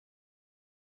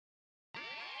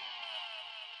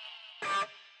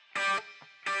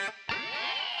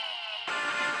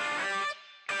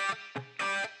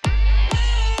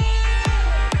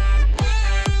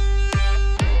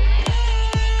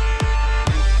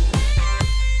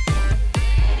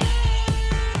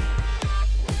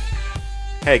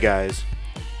Hey guys,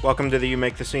 welcome to the You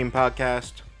Make the Scene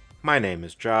podcast. My name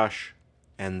is Josh,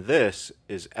 and this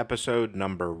is episode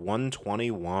number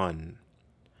 121.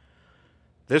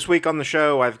 This week on the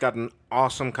show, I've got an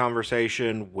awesome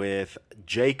conversation with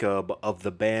Jacob of the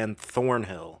band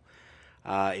Thornhill.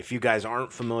 If you guys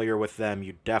aren't familiar with them,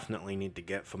 you definitely need to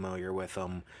get familiar with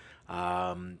them.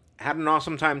 Had an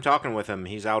awesome time talking with him.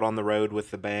 He's out on the road with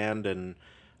the band, and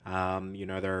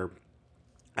they're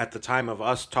at the time of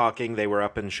us talking, they were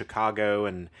up in Chicago,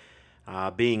 and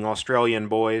being Australian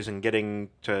boys and getting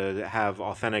to have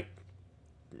authentic,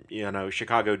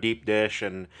 Chicago deep dish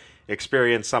and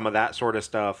experience some of that sort of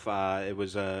stuff. It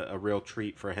was a real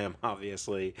treat for him,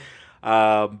 obviously.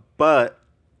 But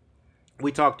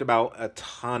we talked about a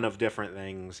ton of different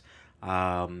things.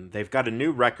 They've got a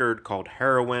new record called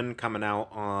Heroin coming out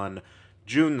on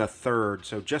June the 3rd,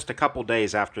 so just a couple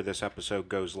days after this episode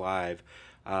goes live.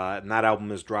 And that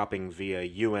album is dropping via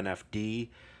UNFD.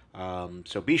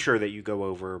 So be sure that you go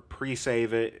over,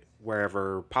 pre-save it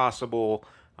wherever possible.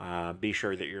 Be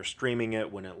sure that you're streaming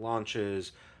it when it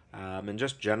launches. And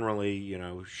just generally,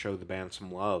 show the band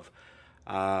some love.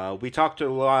 We talked a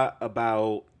lot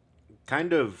about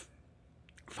kind of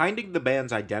finding the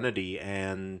band's identity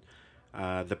and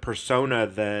the persona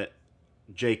that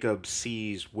Jacob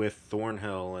sees with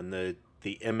Thornhill and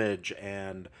the image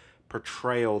and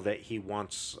portrayal that he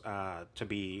wants to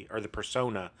be, or the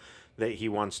persona that he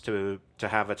wants to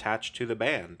have attached to the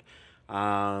band.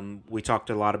 We talked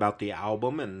a lot about the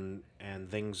album and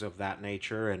things of that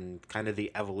nature, and kind of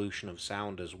the evolution of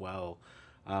sound as well.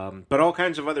 But all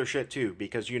kinds of other shit too,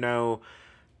 because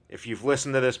if you've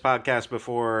listened to this podcast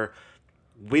before,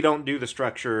 we don't do the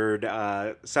structured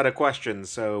set of questions.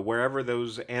 So wherever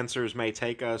those answers may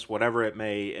take us, whatever it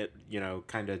may,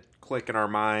 kind of click in our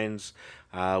minds,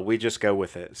 we just go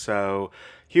with it. So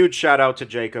huge shout out to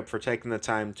Jacob for taking the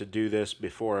time to do this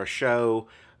before a show.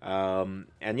 And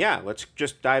yeah, let's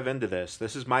just dive into this.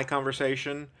 This is my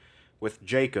conversation with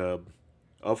Jacob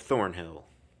of Thornhill.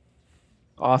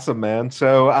 Awesome, man.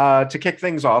 So to kick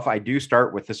things off, I do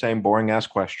start with the same boring ass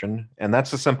question, and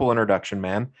that's a simple introduction,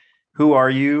 man. Who are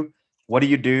you? What do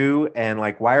you do? And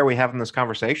why are we having this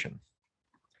conversation?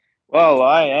 Well,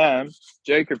 I am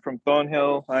Jacob from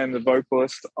Thornhill. I am the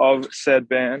vocalist of said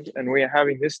band, and we are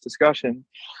having this discussion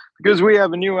because we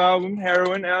have a new album,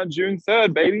 Heroin, out June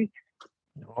 3rd, baby.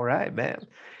 All right, man.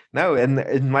 No,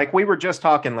 and we were just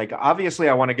talking, obviously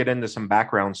I want to get into some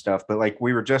background stuff, but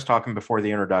we were just talking before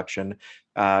the introduction.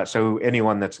 So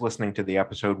anyone that's listening to the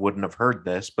episode wouldn't have heard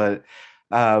this, but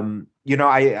I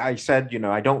said,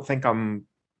 I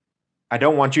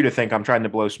don't want you to think I'm trying to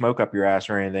blow smoke up your ass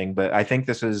or anything, but I think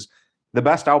this is the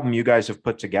best album you guys have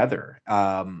put together.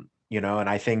 And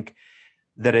I think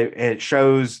that it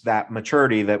shows that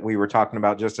maturity that we were talking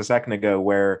about just a second ago,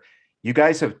 where you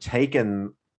guys have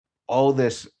taken all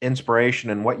this inspiration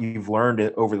and what you've learned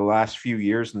over the last few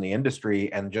years in the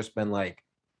industry and just been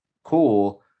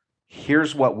cool,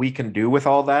 here's what we can do with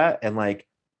all that. And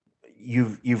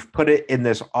you've put it in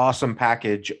this awesome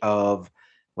package of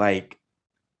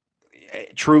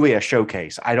truly a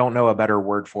showcase. I don't know a better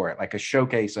word for it. A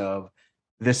showcase of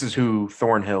this is who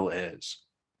Thornhill is.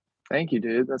 Thank you,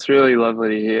 dude. That's really lovely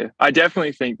to hear. I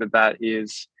definitely think that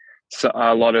is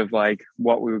a lot of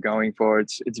what we were going for.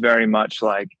 It's very much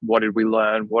what did we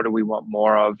learn? What do we want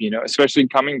more of? Especially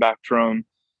coming back from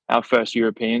our first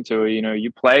European tour,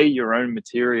 you play your own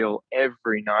material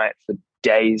every night for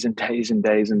days and days and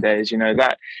days and days,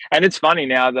 that. And it's funny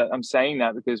now that I'm saying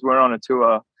that because we're on a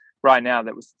tour right now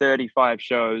that was 35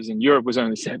 shows and Europe was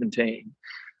only 17.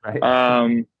 Right.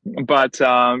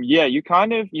 Yeah, you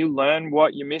learn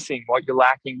what you're missing, what you're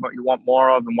lacking, what you want more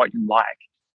of, and what you like.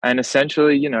 And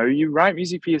essentially, you write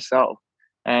music for yourself.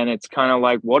 And it's kind of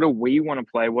what do we want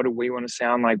to play? What do we want to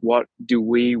sound like? What do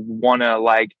we want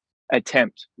to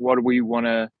attempt? What do we want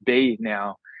to be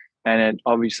now? And it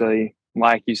obviously,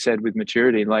 like you said, with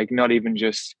maturity, not even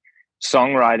just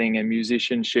songwriting and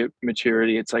musicianship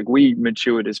maturity. It's we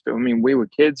matured as people. I mean, we were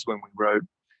kids when we wrote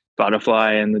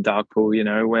Butterfly and The Dark Pool,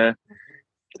 we're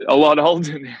a lot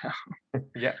older now.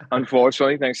 Yeah.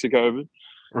 Unfortunately, thanks to COVID.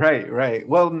 Right.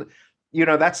 Well,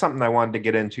 that's something I wanted to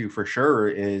get into for sure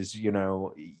is,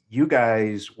 you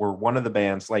guys were one of the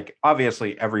bands,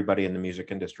 obviously everybody in the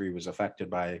music industry was affected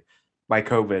by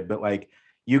COVID, but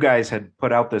you guys had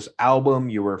put out this album,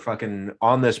 you were fucking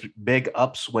on this big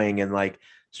upswing and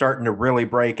starting to really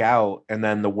break out, and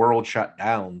then the world shut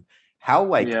down. How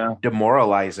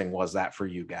demoralizing was that for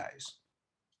you guys?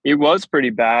 It was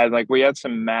pretty bad. We had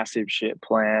some massive shit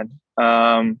planned.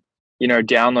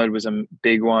 Download was a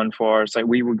big one for us.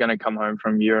 We were going to come home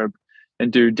from Europe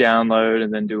and do Download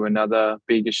and then do another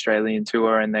big Australian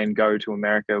tour and then go to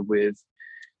America with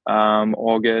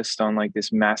August on like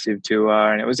this massive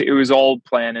tour. And it was all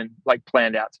planned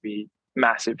out to be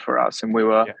massive for us. And we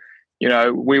were, Yeah.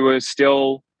 we were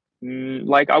still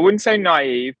like, I wouldn't say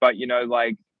naive, but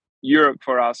like Europe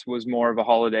for us was more of a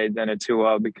holiday than a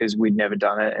tour because we'd never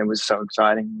done it. It was so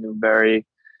exciting. We were very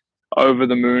over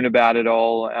the moon about it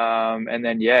all. And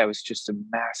then, yeah, it was just a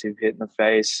massive hit in the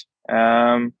face.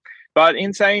 But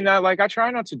in saying that, like, I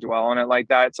try not to dwell on it like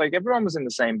that. It's like everyone was in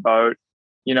the same boat.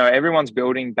 Everyone's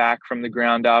building back from the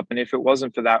ground up. And if it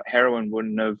wasn't for that, heroin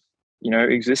wouldn't have,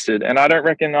 existed. And I don't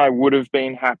reckon I would have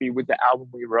been happy with the album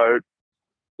we wrote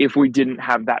if we didn't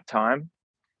have that time.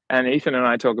 And Ethan and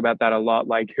I talk about that a lot.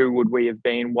 Like, who would we have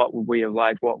been? What would we have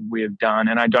liked? What would we have done?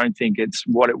 And I don't think it's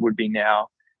what it would be now.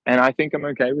 And I think I'm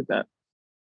okay with that.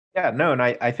 Yeah, no, and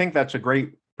I think that's a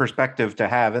great perspective to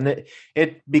have. And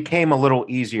it became a little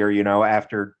easier,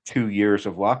 after 2 years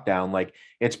of lockdown. Like,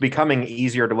 it's becoming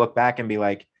easier to look back and be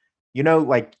like,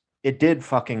 like, it did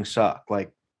fucking suck.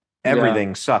 Like, Yeah,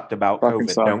 everything sucked about fucking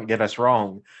COVID. suck. Don't get us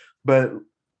wrong. But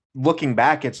looking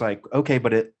back, it's like, okay,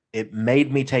 but it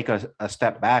made me take a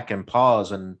step back and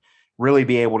pause and really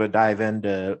be able to dive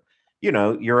into,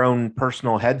 your own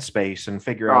personal headspace and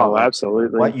figure out Oh, like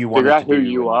absolutely. what you Figure wanted to out who do.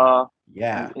 you And are as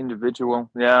yeah. an individual.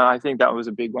 Yeah, I think that was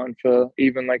a big one for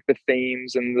even like the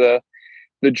themes and the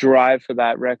drive for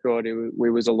that record. It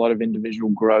was a lot of individual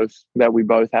growth that we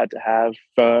both had to have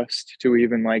first to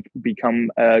even like become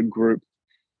a group.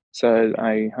 So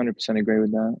I 100% agree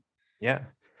with that.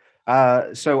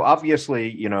 Yeah. So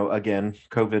obviously, again,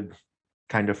 COVID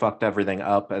kind of fucked everything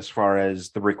up as far as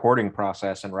the recording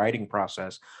process and writing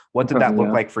process. What did that look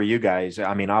Yeah. like for you guys?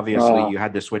 I mean, obviously Oh, you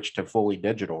had to switch to fully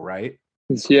digital, right?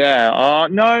 yeah.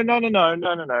 No, no, no, no,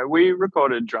 no, no, no. We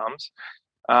recorded drums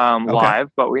Okay. live,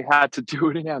 but we had to do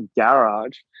it in our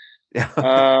garage.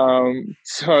 Yeah.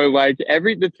 So like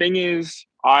the thing is,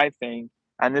 I think,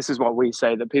 and this is what we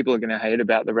say that people are going to hate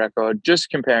about the record, just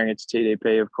comparing it to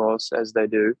TDP, of course, as they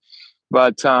do.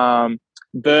 But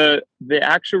the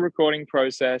actual recording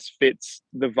process fits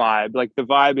the vibe. Like the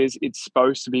vibe is it's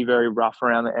supposed to be very rough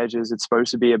around the edges. It's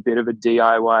supposed to be a bit of a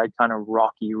DIY kind of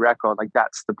rocky record. Like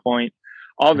that's the point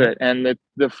of Mhm. it. And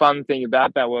the fun thing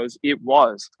about that was it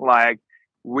was like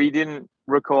we didn't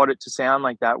record it to sound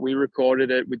like that. We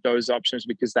recorded it with those options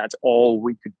because that's all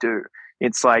we could do.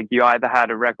 It's like you either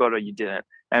had a record or you didn't.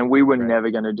 And we were Right.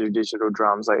 never going to do digital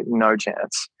drums, like no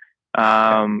chance.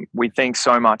 Yeah. We think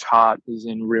so much heart is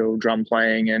in real drum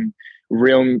playing and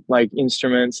real like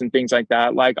instruments and things like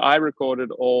that. Like I recorded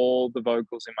all the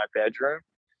vocals in my bedroom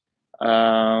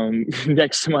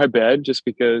next to my bed just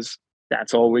because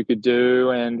that's all we could do.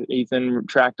 And Ethan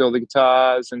tracked all the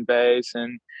guitars and bass,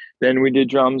 and then we did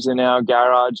drums in our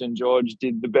garage. And George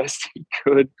did the best he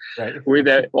could Right.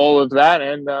 with all of that.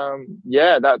 And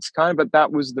yeah, that's kind of. But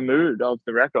that was the mood of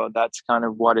the record. That's kind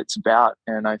of what it's about.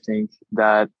 And I think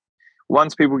that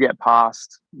once people get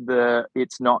past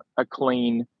it's not a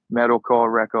clean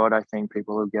metalcore record, I think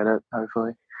people will get it.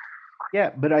 Hopefully.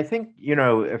 Yeah, but I think,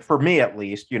 for me at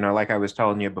least, like I was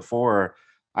telling you before,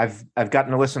 I've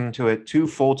gotten to listen to it two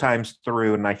full times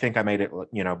through, and I think I made it,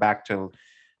 back to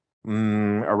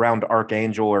around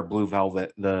Archangel or Blue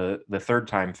Velvet the third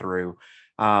time through.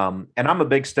 And I'm a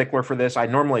big stickler for this. I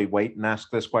normally wait and ask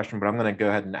this question, but I'm going to go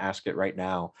ahead and ask it right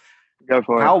now. Go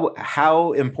for it.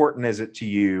 How important is it to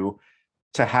you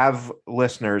to have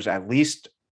listeners, at least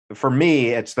for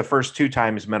me, it's the first two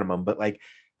times minimum, but like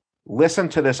listen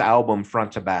to this album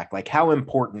front to back? Like, how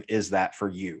important is that for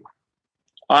you?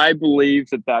 I believe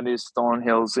that is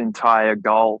Thornhill's entire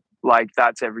goal. Like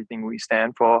that's everything we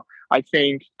stand for. I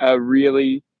think a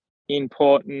really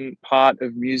important part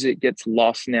of music gets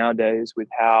lost nowadays with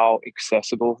how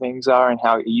accessible things are and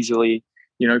how easily,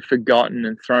 forgotten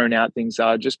and thrown out things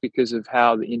are just because of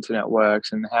how the internet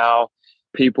works and how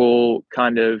people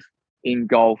kind of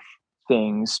engulf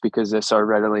things because they're so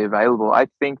readily available. I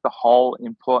think the whole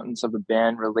importance of a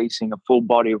band releasing a full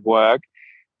body of work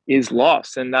is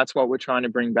lost, and that's what we're trying to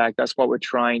bring back. That's what we're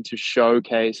trying to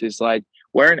showcase is like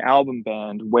we're an album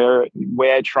band. We're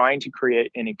trying to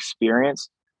create an experience.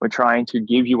 We're trying to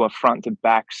give you a front to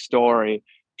back story,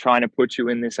 trying to put you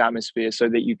in this atmosphere so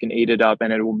that you can eat it up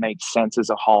and it will make sense as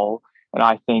a whole. And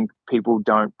I think people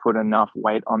don't put enough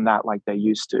weight on that like they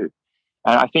used to.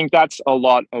 And I think that's a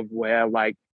lot of where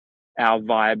like our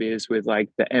vibe is with like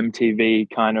the MTV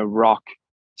kind of rock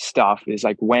stuff is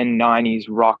like when 90s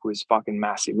rock was fucking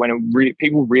massive, when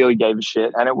people really gave a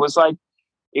shit. And it was like,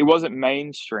 it wasn't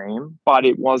mainstream, but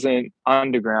it wasn't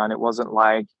underground. It wasn't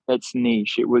like it's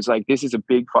niche. It was like, this is a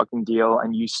big fucking deal.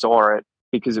 And you saw it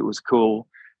because it was cool.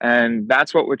 And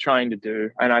that's what we're trying to do.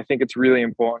 And I think it's really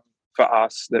important for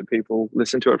us that people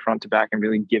listen to it front to back and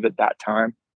really give it that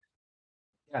time.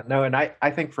 Yeah, no, and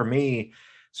I think for me,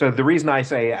 so the reason I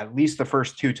say at least the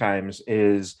first two times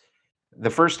is the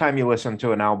first time you listen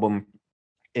to an album,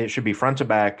 it should be front to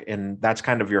back, and that's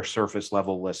kind of your surface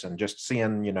level listen, just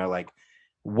seeing, like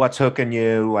what's hooking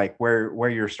you, like where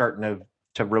you're starting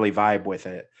to really vibe with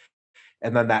it.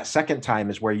 And then that second time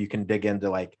is where you can dig into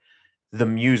like the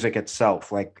music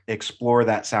itself, like explore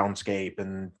that soundscape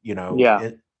and,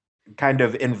 Yeah, kind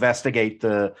of investigate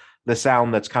the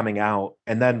sound that's coming out.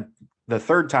 And then the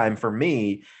third time for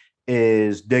me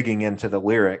is digging into the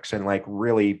lyrics and like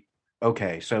really,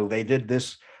 okay, so they did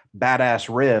this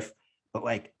badass riff, but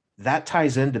like that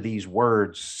ties into these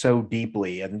words so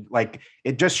deeply, and like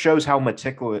it just shows how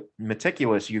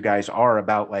meticulous you guys are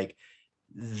about like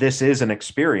this is an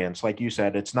experience. Like you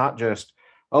said, it's not just,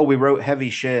 oh, we wrote heavy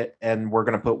shit and we're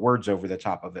going to put words over the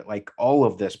top of it. Like all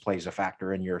of this plays a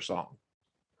factor in your song.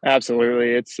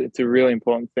 absolutely. It's a really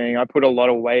important thing. I put a lot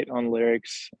of weight on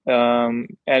lyrics, and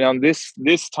on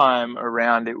this time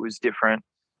around, it was different.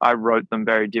 I wrote them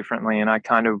very differently, and I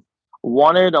kind of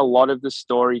wanted a lot of the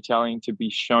storytelling to be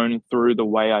shown through the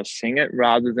way I sing it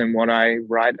rather than what I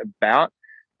write about,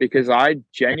 because I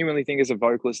genuinely think as a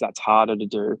vocalist that's harder to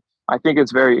do. I think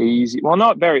it's very easy. Well,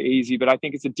 not very easy, but I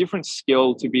think it's a different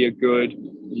skill to be a good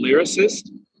lyricist.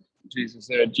 Jesus,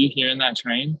 did you hear in that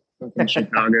train from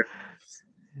Chicago?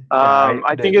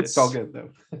 I think It's all good though.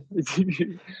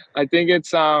 I think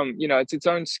it's it's its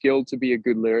own skill to be a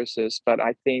good lyricist, but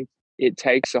I think it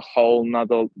takes a whole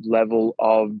nother level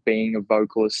of being a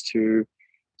vocalist to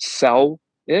sell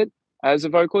it as a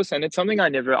vocalist. And it's something I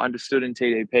never understood in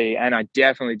TDP, and I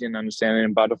definitely didn't understand it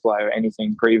in Butterfly or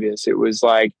anything previous. It was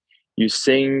like you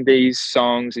sing these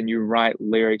songs and you write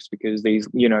lyrics because I'm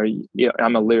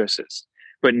a lyricist.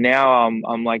 But now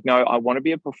I'm like, no, I want to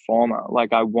be a performer.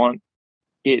 Like I want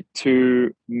it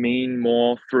to mean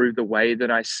more through the way that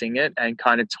I sing it and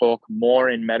kind of talk more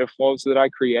in metaphors that I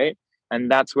create. And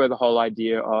that's where the whole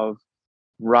idea of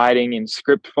writing in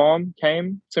script form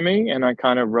came to me. And I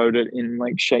kind of wrote it in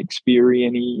like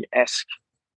Shakespearean-esque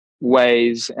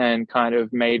ways and kind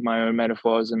of made my own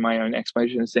metaphors and my own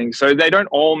explanations things. So they don't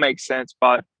all make sense,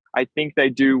 but I think they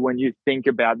do when you think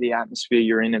about the atmosphere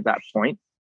you're in at that point,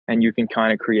 and you can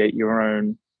kind of create your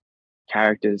own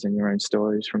characters and your own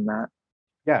stories from that.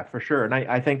 Yeah, for sure. And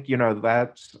I think,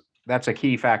 that's a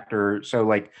key factor. So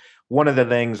like one of the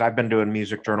things, I've been doing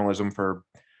music journalism for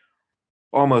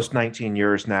almost 19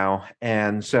 years now.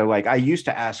 And so like I used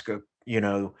to ask,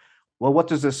 well, what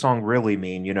does this song really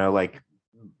mean? Like,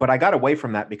 but I got away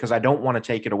from that because I don't want to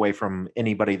take it away from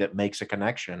anybody that makes a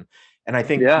connection. And I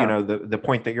think, Yeah, the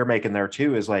point that you're making there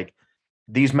too is like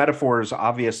these metaphors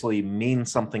obviously mean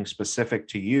something specific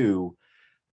to you,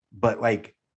 but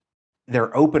like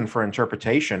they're open for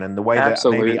interpretation. And the way that maybe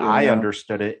absolutely. I Yeah.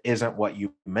 understood it isn't what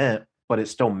you meant, but it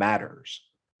still matters.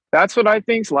 That's what I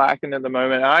think's lacking at the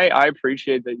moment. I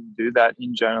appreciate that you do that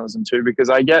in journalism too, because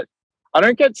I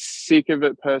don't get sick of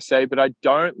it per se, but I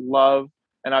don't love,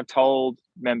 and I've told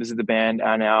members of the band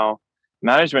and our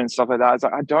management and stuff like that, it's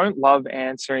like, I don't love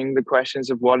answering the questions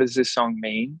of what does this song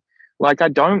mean? Like, I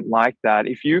don't like that.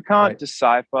 If you can't Right.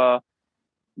 decipher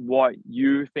what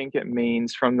you think it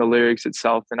means from the lyrics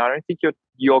itself, then I don't think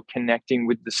you're connecting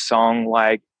with the song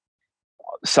like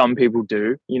some people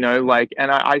do, like,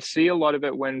 and I see a lot of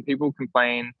it when people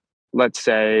complain, let's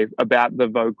say, about the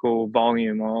vocal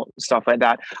volume or stuff like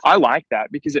that. I like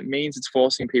that because it means it's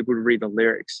forcing people to read the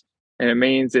lyrics, and it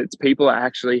means it's people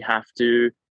actually have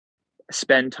to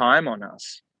spend time on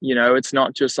us. It's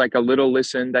not just like a little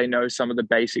listen, they know some of the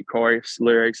basic chorus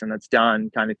lyrics and it's done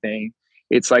kind of thing.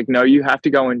 It's like, no, you have to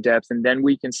go in depth, and then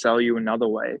we can sell you another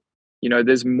way.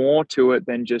 There's more to it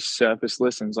than just surface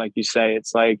listens. Like you say,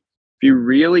 it's like if you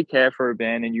really care for a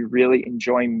band and you really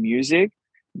enjoy music,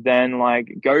 then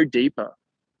like go deeper,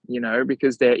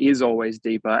 because there is always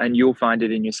deeper, and you'll find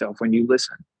it in yourself when you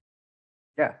listen.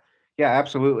 Yeah. Yeah,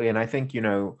 absolutely. And I think,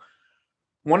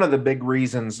 one of the big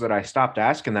reasons that I stopped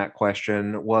asking that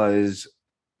question was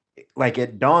like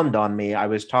it dawned on me. I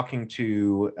was talking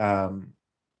to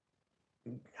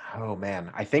oh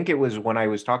man, I think it was when I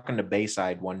was talking to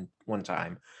Bayside one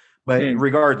time. But Mm,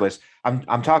 regardless,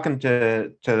 I'm talking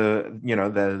to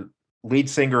the lead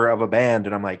singer of a band,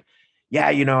 and I'm like, yeah,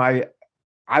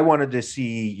 I wanted to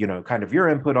see, kind of your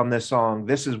input on this song.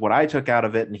 This is what I took out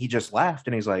of it. And he just laughed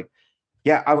and he's like,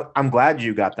 yeah, I'm glad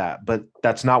you got that, but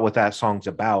that's not what that song's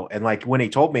about. And like when he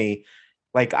told me,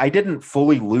 like I didn't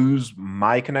fully lose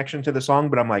my connection to the song,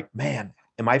 but I'm like, man,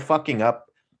 am I fucking up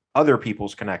other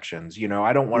people's connections?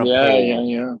 I don't want to yeah, yeah, pull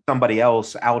yeah. somebody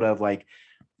else out of like,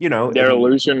 Their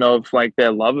illusion of like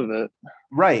their love of it.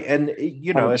 right. And,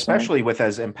 100%. especially with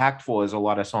as impactful as a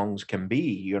lot of songs can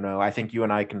be, I think you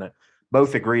and I can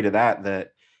both agree to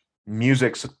that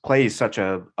music plays such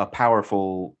a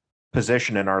powerful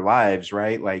position in our lives,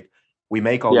 right? Like we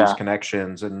make all these Yeah,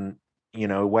 connections and,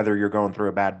 whether you're going through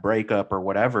a bad breakup or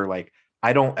whatever, like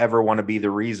I don't ever want to be the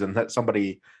reason that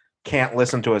somebody can't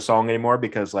listen to a song anymore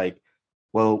because like,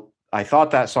 well, I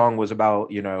thought that song was about,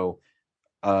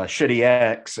 shitty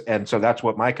ex. And so that's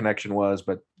what my connection was.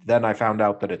 But then I found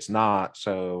out that it's not.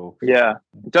 So, yeah.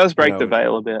 It does you break the know,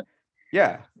 veil a bit.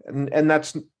 yeah. And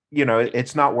that's,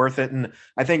 it's not worth it. And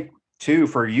I think too,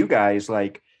 for you guys,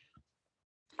 like,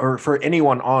 or for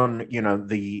anyone on,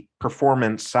 the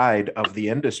performance side of the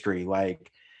industry,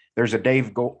 like there's a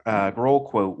Grohl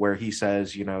quote where he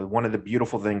says, one of the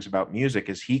beautiful things about music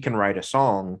is he can write a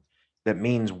song that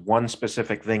means one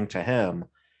specific thing to him,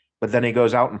 but then he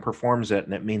goes out and performs it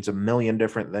and it means a million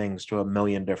different things to a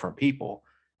million different people.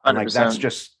 And like, that's 100%.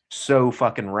 just so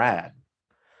fucking rad.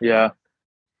 Yeah,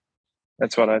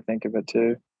 that's what I think of it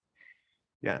too.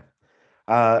 Yeah.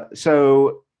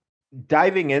 So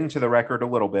diving into the record a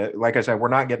little bit, like I said, we're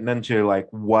not getting into like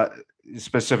what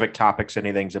specific topics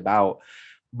anything's about,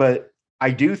 but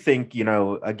I do think,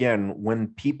 again, when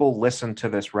people listen to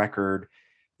this record,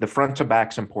 the front to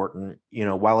back's important.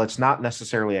 While it's not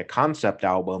necessarily a concept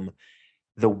album,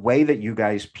 the way that you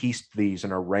guys pieced these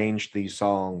and arranged these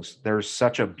songs, there's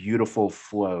such a beautiful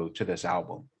flow to this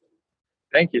album.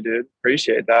 Thank you, dude.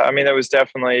 Appreciate that. I mean, it was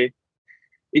definitely,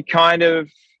 it kind of,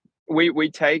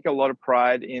 we take a lot of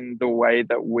pride in the way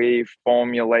that we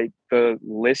formulate the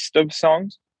list of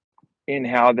songs in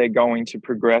how they're going to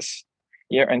progress,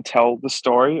 yeah, and tell the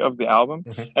story of the album.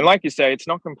 Mm-hmm. And like you say, it's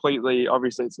not completely,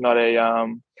 obviously it's not a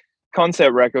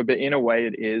concept record, but in a way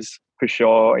it is for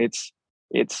sure.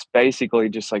 It's basically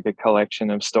just like a collection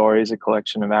of stories, a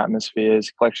collection of atmospheres,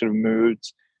 a collection of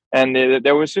moods. And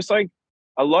there was just like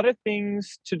a lot of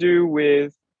things to do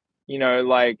with,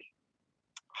 like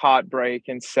heartbreak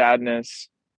and sadness,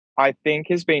 I think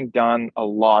has been done a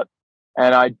lot.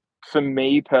 And for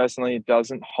me personally, it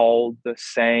doesn't hold the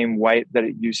same weight that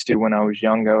it used to when I was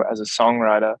younger as a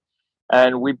songwriter.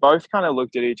 And we both kind of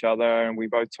looked at each other and we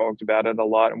both talked about it a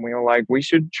lot. And we were like, we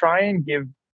should try and give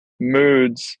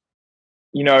moods,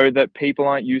 that people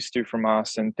aren't used to from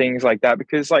us and things like that.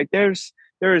 Because like there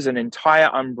is an entire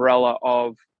umbrella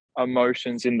of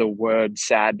emotions in the word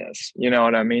sadness. You know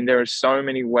what I mean? There are so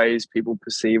many ways people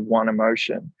perceive one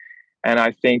emotion. And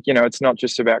I think, it's not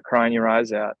just about crying your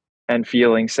eyes out and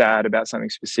feeling sad about something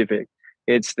specific.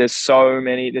 There's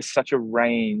such a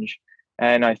range.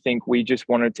 And I think we just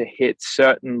wanted to hit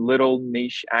certain little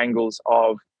niche angles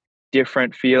of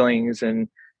different feelings and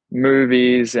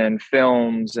movies and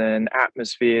films and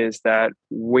atmospheres that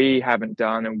we haven't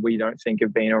done and we don't think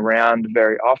have been around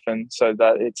very often, so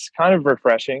that it's kind of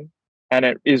refreshing, and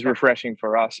it is Yeah. refreshing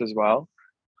for us as well.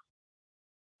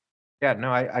 Yeah,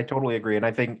 no, I totally agree. And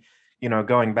I think,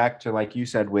 going back to like you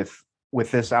said, with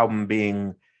this album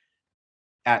being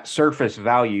at surface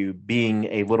value, being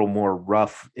a little more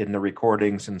rough in the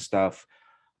recordings and stuff,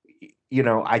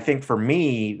 I think for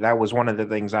me, that was one of the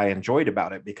things I enjoyed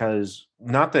about it, because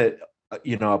not that,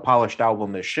 a polished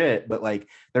album is shit, but like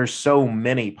there's so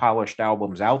many polished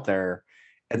albums out there.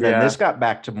 And then Yeah, this got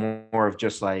back to more of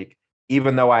just like,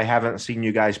 even though I haven't seen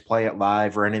you guys play it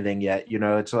live or anything yet,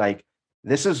 it's like,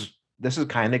 this is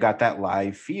kind of got that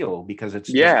live feel because it's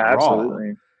just yeah, raw.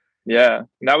 absolutely. Yeah,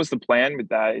 and that was the plan with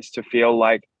that, is to feel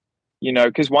like,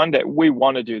 because one day we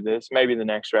want to do this, maybe the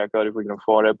next record if we can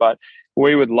afford it, but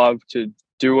we would love to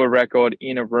do a record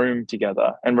in a room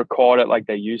together and record it like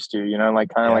they used to, like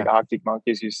kind of like Yeah. Arctic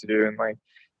Monkeys used to do. And like,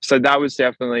 so that was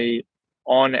definitely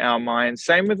on our minds.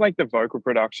 Same with like the vocal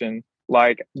production.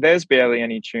 Like, there's barely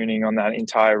any tuning on that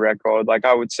entire record. Like,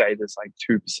 I would say there's like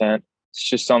 2%. It's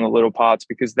just on the little parts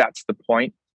because that's the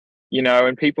point,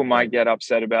 and people might Right. get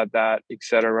upset about that,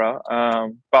 etc.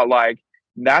 But like,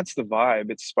 that's the vibe.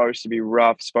 It's supposed to be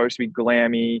rough, supposed to be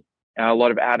glammy, a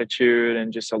lot of attitude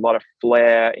and just a lot of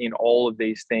flair in all of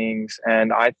these things.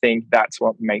 And I think that's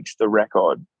what makes the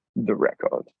record the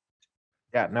record.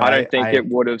 Yeah. No, I don't think I it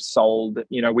would have sold,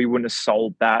 we wouldn't have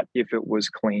sold that if it was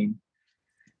clean.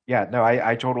 yeah, no,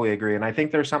 I totally agree. And I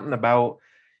think there's something about,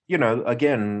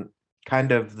 again,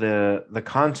 kind of the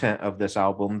content of this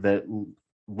album that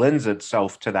lends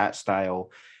itself to that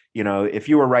style. If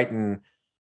you were writing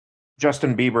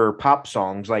Justin Bieber pop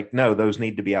songs, like, no, those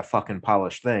need to be a fucking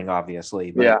polished thing,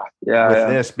 obviously. Yeah, But yeah, with yeah.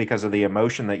 this, because of the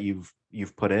emotion that you've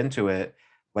put into it,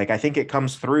 like I think it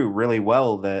comes through really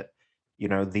well that,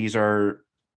 these are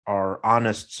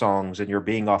honest songs and you're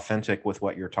being authentic with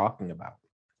what you're talking about.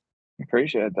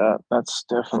 Appreciate that. That's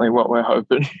definitely what we're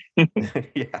hoping.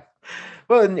 Yeah.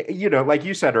 Well, and like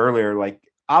you said earlier, like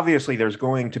obviously there's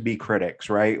going to be critics,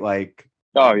 right? Like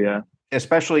Oh yeah.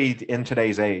 especially in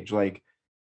today's age, like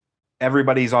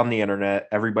everybody's on the internet,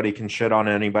 everybody can shit on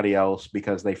anybody else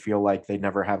because they feel like they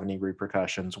never have any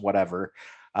repercussions, whatever.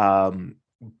 Um,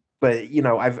 but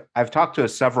I've talked to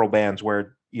several bands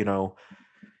where,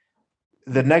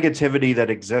 the negativity that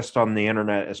exists on the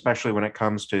internet, especially when it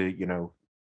comes to,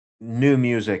 new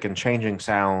music and changing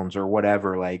sounds or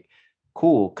whatever, like,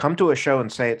 cool, come to a show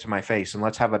and say it to my face and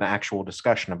let's have an actual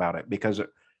discussion about it, because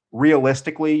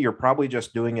realistically you're probably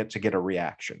just doing it to get a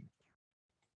reaction.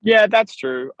 Yeah, that's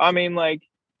true. I mean, like,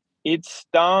 it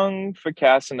stung for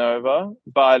Casanova,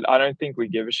 but I don't think we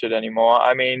give a shit anymore.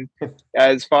 I mean,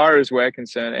 as far as we're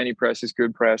concerned, any press is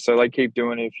good press. So, like, keep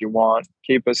doing it if you want.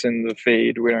 Keep us in the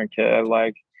feed. We don't care.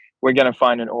 Like, we're gonna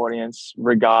find an audience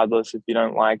regardless if you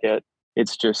don't like it.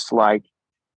 It's just like,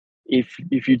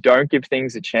 if you don't give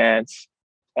things a chance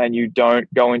and you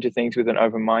don't go into things with an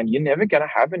open mind, you're never gonna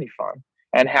have any fun.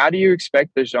 And how do you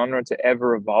expect the genre to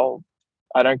ever evolve?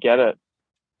 I don't get it.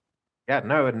 Yeah,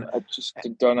 no, and I just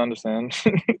don't understand.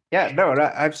 yeah, no, and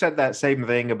I've said that same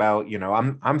thing about,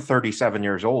 I'm 37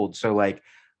 years old, so like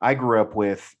I grew up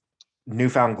with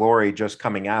Newfound Glory just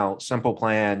coming out, Simple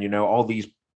Plan, all these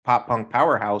pop punk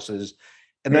powerhouses,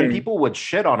 and then Mm. people would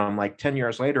shit on them like 10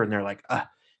 years later, and they're like,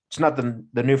 it's not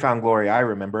the Newfound Glory I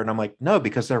remember, and I'm like, no,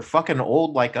 because they're fucking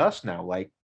old like us now,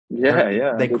 like Yeah,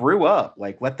 they yeah. grew up,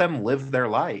 like let them live their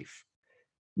life.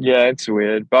 Yeah, it's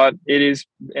weird, but it is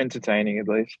entertaining at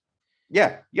least.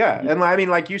 Yeah, yeah, and I mean,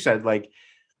 like you said, like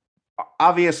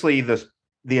obviously the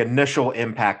initial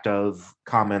impact of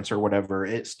comments or whatever,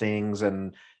 it stings,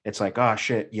 and it's like, oh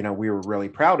shit, we were really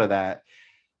proud of that,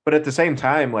 but at the same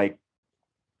time, like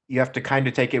you have to kind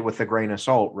of take it with a grain of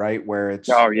salt, right? Where it's,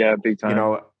 Oh yeah, big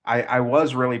time. I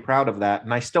was really proud of that,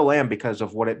 and I still am, because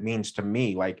of what it means to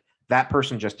me. Like that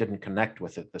person just didn't connect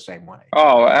with it the same way.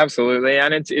 Oh, absolutely.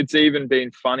 And it's even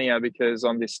been funnier because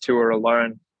on this tour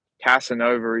alone,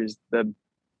 Casanova is the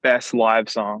best live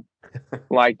song.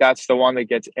 Like that's the one that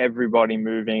gets everybody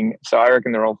moving. So I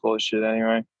reckon they're all full of shit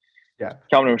anyway. Yeah,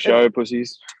 Come to a and show,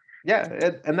 pussies.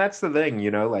 yeah, and that's the thing,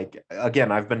 like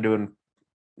again, I've been doing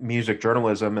music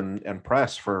journalism and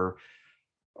press for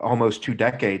almost 2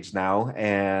 decades now,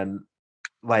 and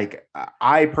like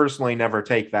I personally never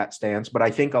take that stance, but I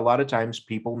think a lot of times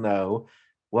people know,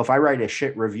 well, if I write a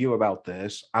shit review about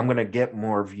this, I'm going to get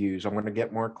more views, I'm going to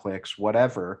get more clicks,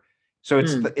 whatever. So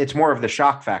Hmm. it's more of the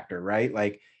shock factor, right?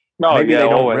 Like Oh maybe yeah, they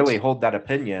don't really always. hold that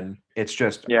opinion. It's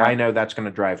just Yeah. I know that's going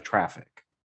to drive traffic.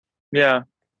 Yeah.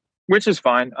 Which is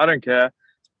fine. I don't care.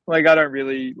 Like I don't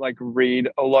really like read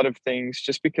a lot of things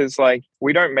just because like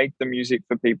we don't make the music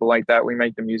for people like that. We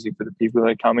make the music for the people that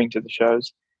are coming to the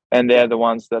shows. And they're Yeah. the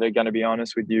ones that are going to be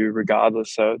honest with you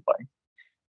regardless. So like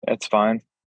it's fine.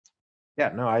 Yeah,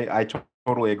 no,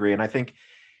 totally agree. And I think,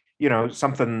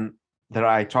 something that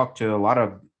I talk to a lot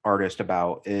of artists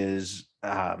about is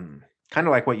kind of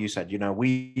like what you said.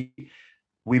 We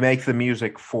make the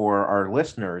music for our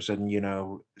listeners,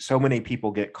 and so many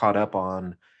people get caught up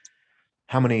on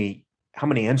how many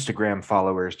Instagram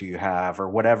followers do you have or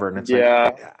whatever, and it's like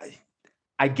Yeah.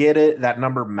 I get it, that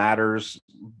number matters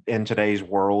in today's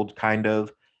world, kind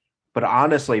of, but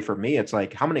honestly for me it's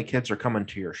like, how many kids are coming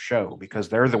to your show, because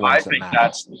they're the I ones that think matter.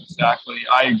 that's exactly.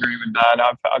 I agree with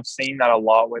that. I've seen that a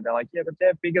lot where they're like, yeah, but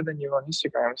they're bigger than you on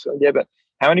Instagram. So yeah, but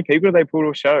how many people do they pull to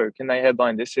a show? Can they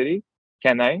headline this city?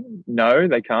 Can they? No,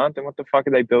 they can't. Then what the fuck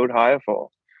are they build higher for?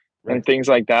 And Right. things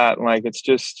like that. Like it's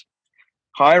just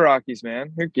hierarchies,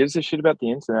 man. Who gives a shit about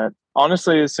the internet?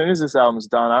 Honestly, as soon as this album's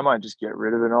done, I might just get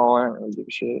rid of it all. I don't really give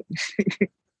a shit.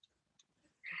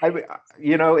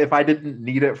 If I didn't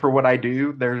need it for what I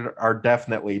do, there are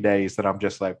definitely days that I'm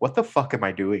just like, what the fuck am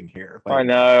I doing here? I Like,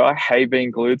 know. I hate being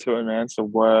glued to it, man. It's the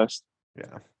worst.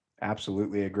 yeah,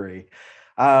 absolutely agree.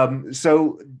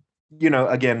 So,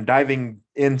 again, diving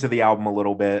into the album a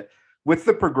little bit, with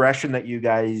the progression that you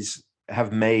guys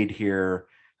have made here,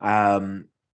 um,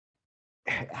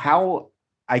 how,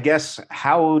 I guess,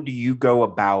 how do you go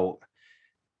about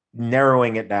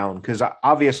narrowing it down? Because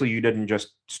obviously you didn't just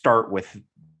start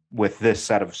with this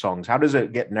set of songs. How does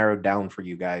it get narrowed down for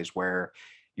you guys, where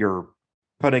you're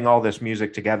putting all this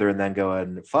music together and then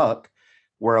going, fuck,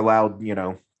 we're allowed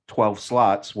 12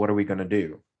 slots, what are we going to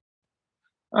do?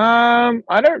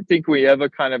 I don't think we ever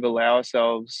kind of allow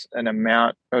ourselves an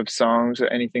amount of songs or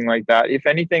anything like that. If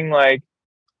anything, like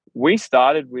we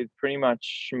started with pretty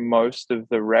much most of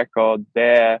the record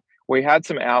there. We had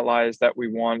some outliers that we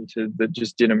wanted that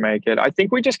just didn't make it. I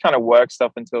think we just kind of work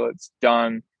stuff until it's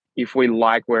done if we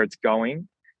like where it's going.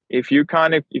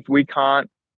 if we can't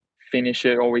finish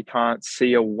it, or we can't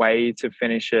see a way to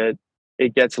finish it,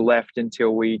 it gets left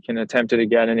until we can attempt it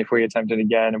again. And if we attempt it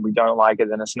again and we don't like it,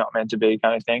 then it's not meant to be,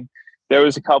 kind of thing. There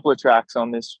was a couple of tracks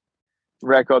on this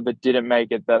record that didn't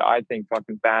make it that I think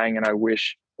fucking bang, and I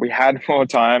wish we had more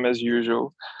time as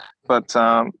usual. But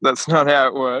that's not how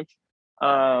it works.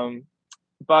 Um,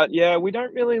 but yeah, we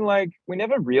don't really we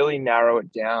never really narrow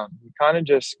it down. We kind of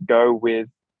just go with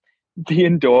the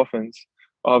endorphins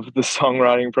of the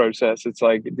songwriting process. It's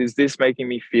like, is this making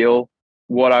me feel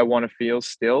what I want to feel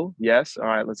still? Yes. All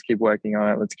right, let's keep working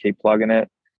on it. Let's keep plugging it.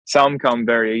 Some come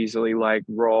very easily, like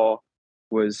Raw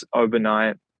was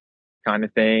overnight kind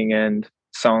of thing. And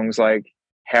songs like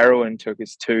Heroin took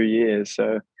us 2 years.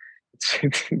 So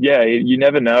yeah, you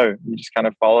never know. You just kind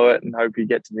of follow it and hope you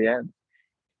get to the end.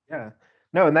 Yeah.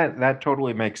 No, and that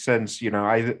totally makes sense.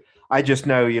 I just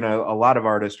know, a lot of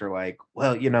artists are like,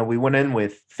 well, we went in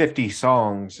with 50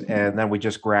 songs and then we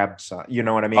just grabbed some, you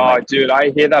know what I mean? Oh, Like, dude,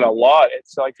 I hear that a lot.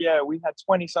 It's like, yeah, we had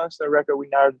 20 songs to the record. We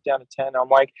narrowed it down to 10. I'm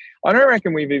like, I don't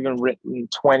reckon we've even written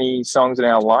 20 songs in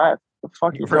our life. The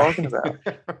fuck are you talking about?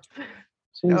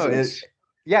 No, Jesus.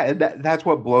 yeah, that's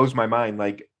what blows my mind.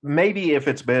 Like, maybe if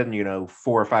it's been,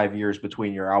 4 or 5 years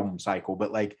between your album cycle,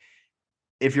 but like,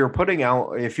 if you're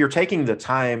taking the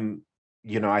time,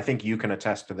 I think you can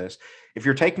attest to this. If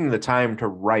you're taking the time to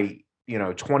write,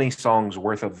 20 songs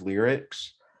worth of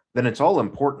lyrics, then it's all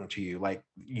important to you. Like,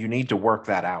 you need to work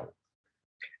that out.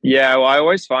 Yeah, well, I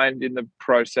always find in the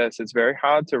process, it's very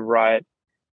hard to write.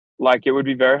 Like, it would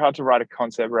be very hard to write a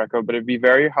concept record, but it'd be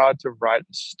very hard to write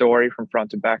a story from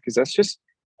front to back, because that's just,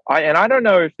 I don't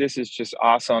know if this is just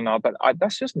us or not, but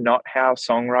that's just not how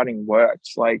songwriting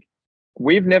works. Like,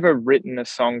 we've never written a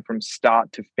song from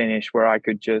start to finish where I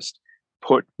could just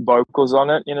put vocals on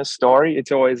it in a story.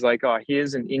 It's always like, oh,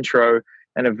 here's an intro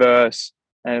and a verse.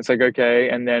 And it's like, okay.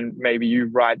 And then maybe you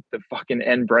write the fucking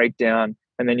end breakdown.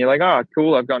 And then you're like, oh,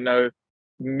 cool. I've got no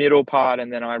middle part.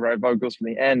 And then I wrote vocals for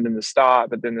the end and the start,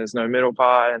 but then there's no middle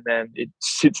part. And then it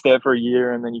sits there for a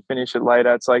year and then you finish it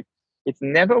later. It's like, it's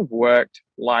never worked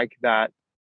like that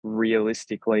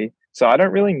realistically. So I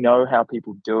don't really know how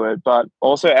people do it, but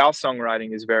also our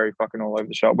songwriting is very fucking all over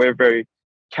the shop. We're a very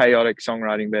chaotic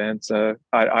songwriting band, so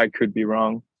I could be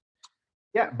wrong.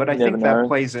 Yeah, but I You never think that know.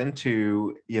 plays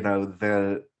into,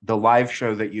 the live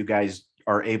show that you guys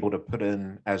are able to put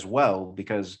in as well,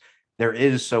 because there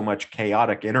is so much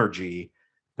chaotic energy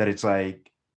that it's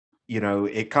like,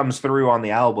 it comes through on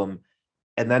the album,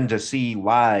 and then to see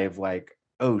live, like,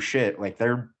 oh shit, like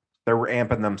they're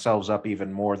amping themselves up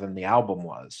even more than the album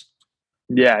was.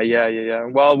 Yeah.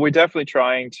 Well, we're definitely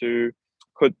trying to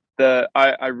put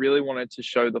I really wanted to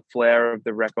show the flair of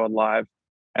the record live,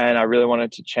 and I really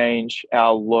wanted to change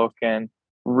our look. And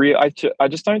I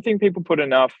just don't think people put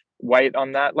enough weight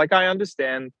on that. Like, I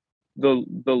understand the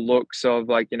looks of,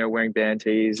 like, wearing band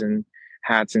tees and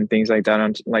hats and things like that.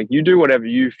 And like, you do whatever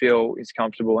you feel is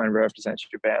comfortable and represents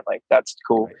your band. Like, that's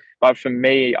cool. Right. But for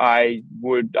me, I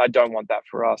don't want that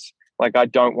for us. Like, I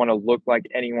don't want to look like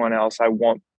anyone else. I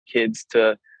want kids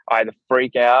to either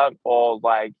freak out or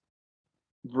like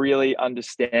really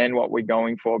understand what we're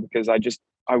going for, because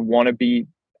I want to be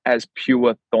as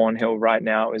pure Thornhill right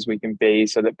now as we can be,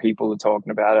 so that people are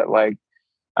talking about it. Like,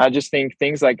 I just think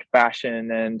things like fashion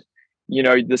and,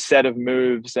 the set of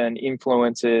moves and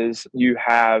influences you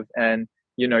have, and,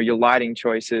 your lighting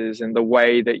choices and the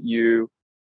way that you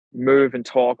move and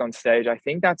talk on stage, I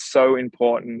think that's so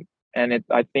important. And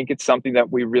I think it's something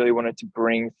that we really wanted to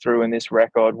bring through in this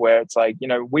record, where it's like,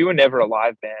 we were never a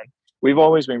live band. We've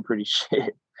always been pretty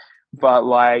shit, but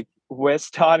like, we're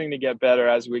starting to get better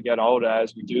as we get older,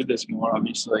 as we do this more,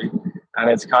 obviously. And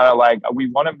it's kind of like, we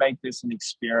want to make this an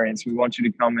experience. We want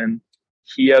you to come and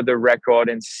hear the record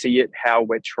and see it how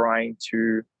we're trying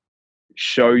to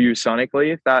show you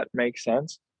sonically, if that makes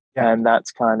sense. Yeah. And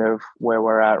that's kind of where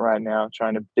we're at right now,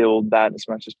 trying to build that as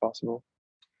much as possible.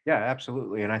 Yeah,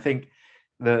 absolutely. And I think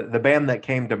the band that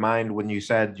came to mind when you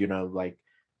said, like,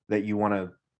 that you want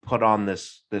to put on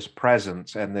this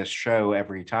presence and this show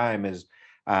every time is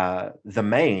the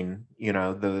Main,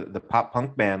 the pop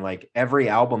punk band. Like, every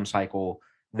album cycle,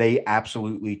 they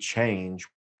absolutely change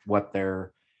what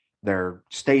their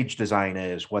stage design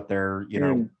is, what they're,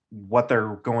 Mm. what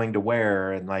they're going to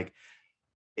wear. And like,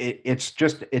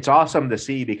 it's awesome to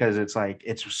see, because it's like,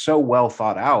 it's so well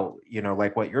thought out,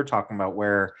 like what you're talking about,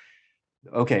 where,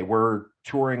 okay, we're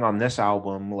touring on this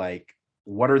album, like,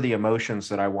 what are the emotions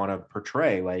that I want to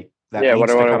portray, like, that Yeah, what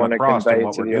needs do to I come want to across in convey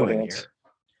what to we're the doing audience?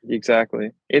 here.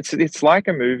 Exactly. It's like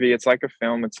a movie. It's like a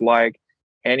film. It's like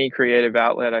any creative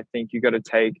outlet. I think you got to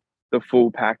take the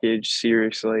full package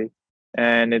seriously.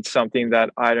 and it's something that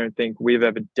I don't think we've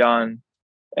ever done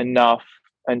enough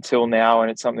until now, and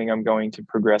it's something I'm going to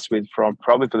progress with from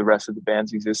probably for the rest of the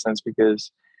band's existence,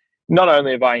 because not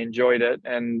only have I enjoyed it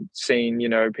and seen,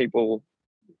 people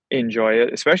enjoy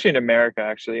it, especially in America.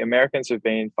 Actually, Americans have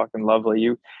been fucking lovely.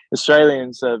 You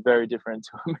Australians are very different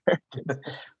to Americans,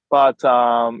 but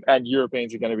and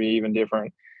Europeans are going to be even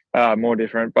different, more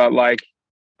different. But like,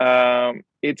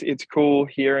 it's cool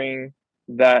hearing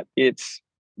that it's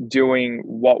doing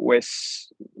what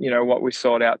what we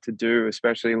sought out to do,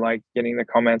 especially like getting the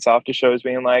comments after shows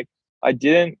being like, I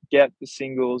didn't get the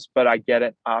singles, but I get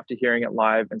it after hearing it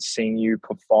live and seeing you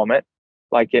perform it.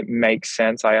 Like, it makes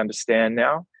sense. I understand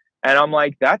now. And I'm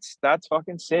like, that's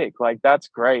fucking sick. Like, that's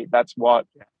great. That's what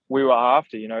we were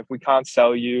after. If we can't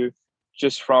sell you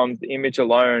just from the image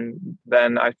alone,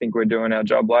 then I think we're doing our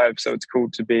job live. So it's cool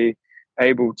to be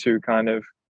able to kind of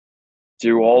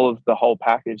do all of the whole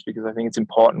package, because I think it's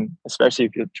important, especially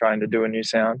if you're trying to do a new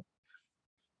sound.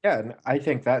 Yeah, and I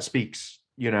think that speaks,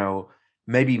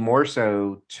 maybe more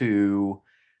so to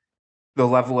the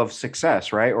level of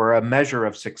success, right? Or a measure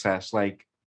of success. Like,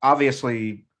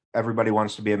 obviously, everybody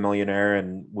wants to be a millionaire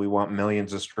and we want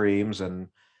millions of streams and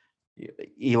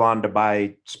Elon to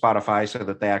buy Spotify so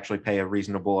that they actually pay a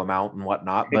reasonable amount and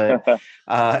whatnot. But,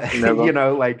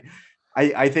 Never. like,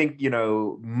 I think,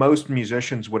 most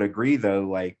musicians would agree, though,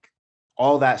 like,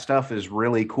 all that stuff is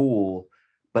really cool,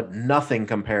 but nothing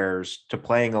compares to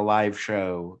playing a live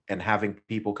show and having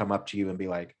people come up to you and be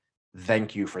like,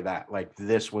 thank you for that. Like,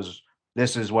 this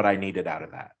is what I needed out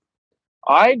of that.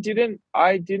 I didn't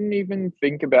even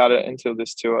think about it until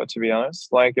this tour, to be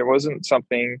honest. Like, it wasn't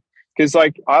something, because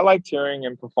like I like touring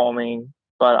and performing,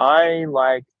 but I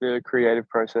like the creative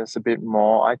process a bit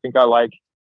more. I think I like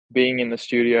being in the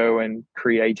studio and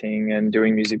creating and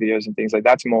doing music videos and things like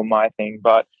that's more my thing.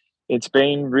 But it's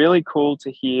been really cool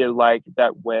to hear like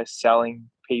that we're selling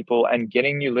people and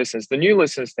getting new listeners. The new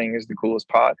listeners thing is the coolest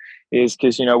part, is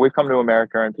because we've come to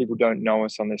America and people don't know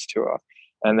us on this tour,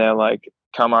 and they're like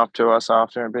come up to us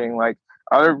after and being like,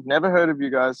 I've never heard of you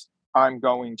guys, I'm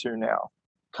going to now,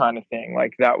 kind of thing.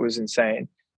 Like, that was insane.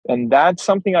 And that's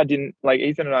something I didn't, like,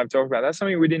 Ethan and I have talked about, that's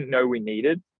something we didn't know we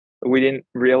needed, we didn't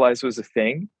realize was a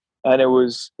thing. And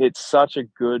it's such a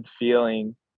good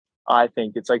feeling. I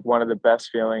think it's like one of the best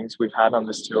feelings we've had on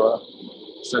this tour.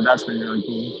 So that's been really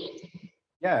cool.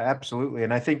 Yeah, absolutely.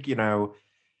 And I think,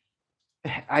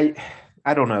 I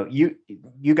I don't know. You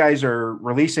guys are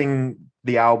releasing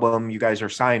the album. You guys are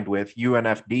signed with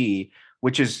UNFD,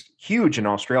 which is huge in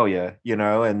Australia,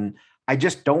 and I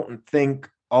just don't think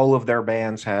all of their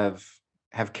bands have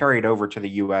carried over to the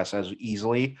US as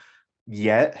easily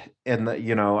yet. And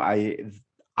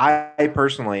I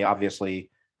personally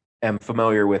obviously am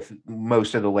familiar with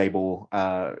most of the label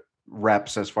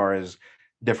reps as far as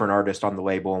different artists on the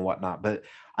label and whatnot, but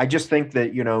I just think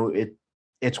that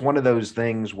it's one of those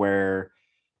things where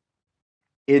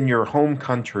in your home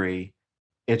country,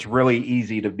 it's really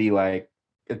easy to be like,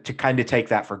 to kind of take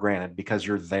that for granted because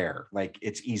you're there. Like,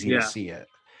 it's easy to Yeah. see it.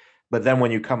 But then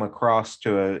when you come across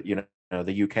to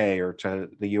the UK or to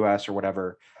the US or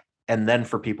whatever, and then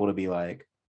for people to be like,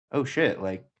 oh shit,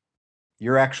 like,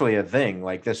 you're actually a thing.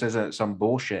 Like, this isn't some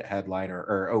bullshit headliner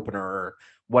or opener or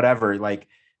whatever. Like,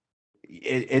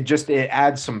 it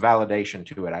adds some validation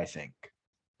to it, I think.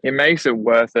 It makes it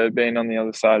worth it being on the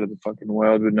other side of the fucking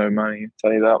world with no money, I'll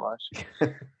tell you that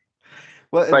much.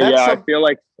 Well, But that's yeah, I some. feel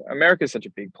like America's such a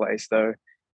big place though.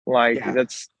 Like, Yeah,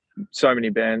 that's so many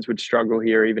bands would struggle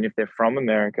here even if they're from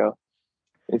America.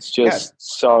 It's yeah. just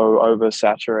so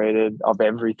oversaturated of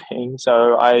everything.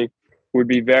 So I would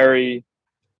be very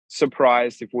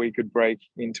surprised if we could break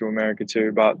into America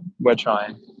too, but we're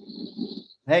trying.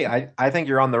 Hey, I think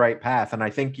you're on the right path, and I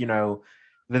think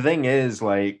the thing is,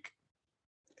 like,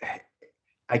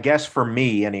 I guess for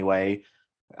me anyway,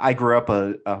 I grew up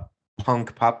a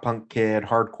pop punk kid,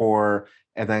 hardcore,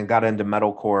 and then got into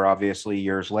metalcore obviously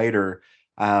years later.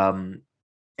 Um,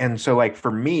 and so, like,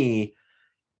 for me,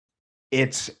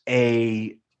 it's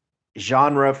a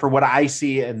genre, for what I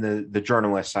see in the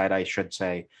journalist side, I should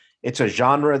say, it's a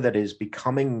genre that is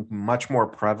becoming much more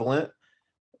prevalent.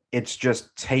 It's just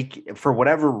for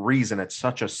whatever reason, it's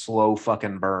such a slow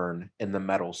fucking burn in the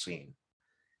metal scene.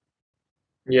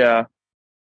 Yeah.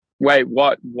 Wait,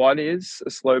 what is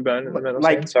a slow burn in the metal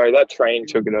scene? Like, Sorry, that train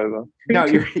took it over. no,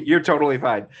 you're totally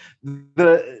fine.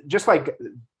 Just like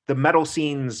the metal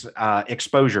scene's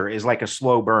exposure is like a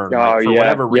slow burn. Oh Like, for yeah,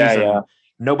 whatever yeah, yeah. reason,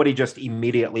 nobody just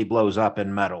immediately blows up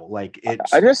in metal. Like,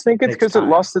 I just think it's takes because it time.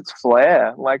 lost its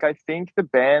flair. Like, I think the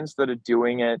bands that are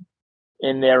doing it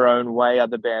in their own way are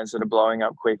the bands that are blowing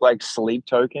up quick. Like Sleep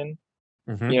Token,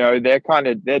 Mm-hmm. You know,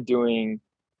 they're doing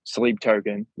Sleep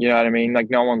Token. You know what I mean? Like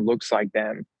no one looks like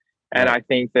them. And Right. I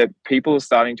think that people are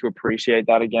starting to appreciate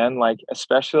that again, like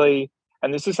especially,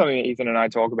 and this is something that Ethan and I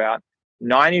talk about.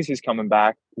 90s is coming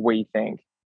back, we think,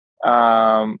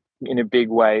 in a big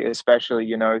way, especially,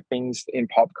 you know, things in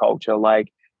pop culture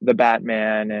like the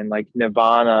Batman and like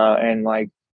Nirvana and like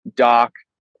dark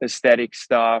aesthetic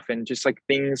stuff and just like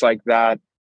things like that.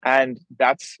 And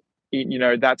that's, you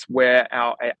know, that's where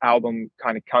our album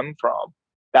kind of come from.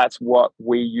 That's what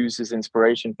we use as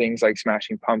inspiration, things like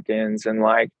Smashing Pumpkins and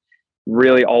like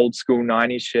really old school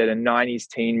 90s shit and 90s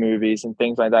teen movies and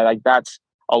things like that. Like that's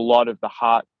a lot of the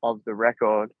heart of the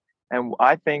record. And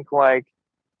I think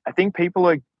people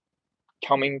are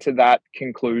coming to that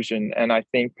conclusion. And I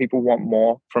think people want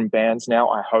more from bands now,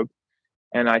 I hope.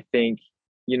 And I think,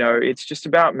 you know, it's just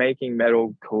about making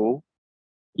metal cool,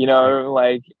 you Yeah. know,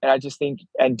 like, and I just think,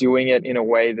 and doing it in a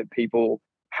way that people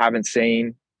haven't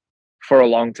seen for a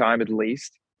long time at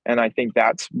least. And I think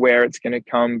that's where it's going to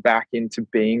come back into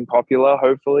being popular,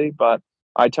 hopefully. But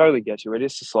I totally get you. It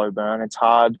is a slow burn. It's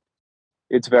hard.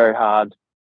 It's very hard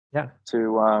Yeah.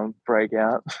 to break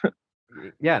out.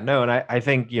 Yeah. No, and I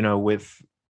think, with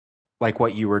like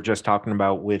what you were just talking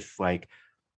about with like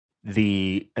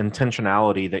the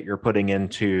intentionality that you're putting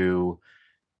into,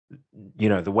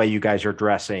 the way you guys are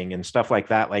dressing and stuff like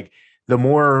that, like the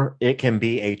more it can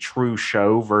be a true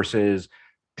show versus,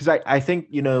 because I think,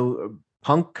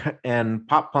 punk and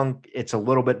pop punk, it's a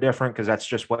little bit different because that's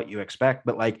just what you expect.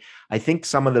 But like, I think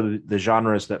some of the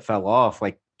genres that fell off,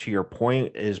 like to your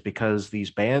point, is because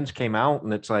these bands came out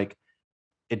and it's like,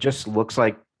 it just looks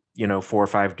like, four or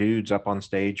five dudes up on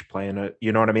stage playing it.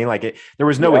 You know what I mean? Like there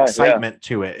was no Yeah, yeah, excitement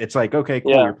to it. It's like, okay,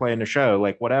 cool. yeah. You're playing a show,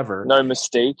 like whatever. No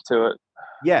mistake to it.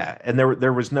 Yeah. And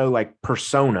there was no like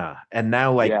persona. And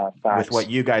now like Yeah, with what facts.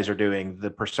 you guys are doing,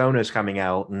 the persona is coming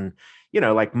out and,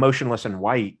 like Motionless in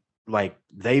White, like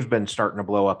they've been starting to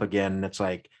blow up again. And it's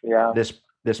like Yeah. this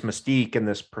mystique and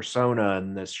this persona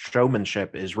and this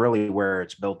showmanship is really where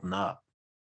it's building up.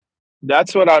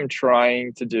 That's what I'm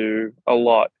trying to do a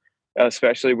lot,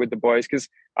 especially with the boys, because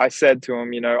I said to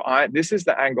them, you know, I this is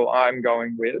the angle I'm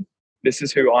going with. This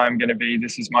is who I'm going to be.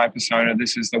 This is my persona.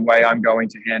 This is the way I'm going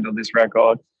to handle this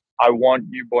record. I want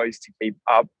you boys to keep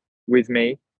up with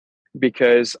me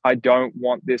because I don't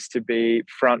want this to be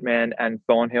frontman and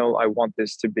Thornhill. I want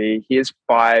this to be here's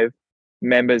five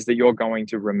members that you're going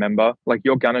to remember. Like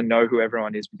you're gonna know who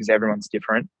everyone is because everyone's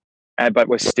different, but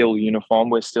we're still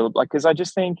uniform. We're still like because I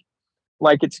just think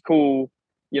like it's cool,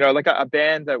 you know, like a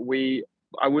band that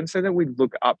I wouldn't say that we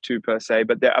look up to per se,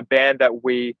 but they're a band that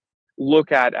we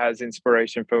look at as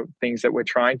inspiration for things that we're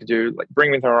trying to do, like Bring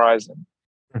Me the Horizon,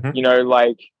 Mhm. you know,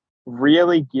 like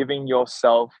really giving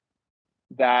yourself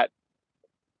that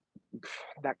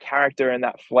character and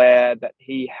that flair that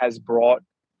he has brought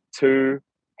to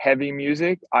heavy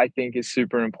music, I think is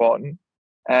super important.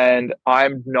 And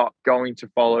I'm not going to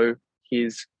follow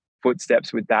his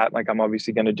footsteps with that. Like I'm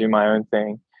obviously going to do my own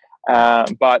thing.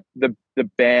 But the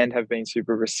band have been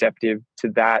super receptive to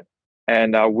that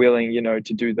and are willing, you know,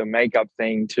 to do the makeup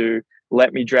thing, to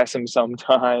let me dress him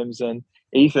sometimes. And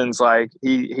Ethan's like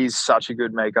he's such a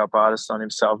good makeup artist on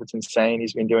himself. It's insane.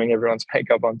 He's been doing everyone's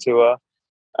makeup on tour.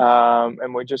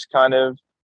 And we're just kind of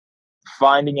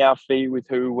finding our feet with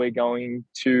who we're going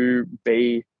to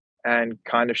be and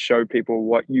kind of show people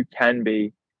what you can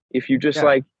be if you just Yeah.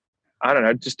 like I don't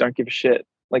know, just don't give a shit.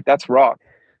 Like that's rock.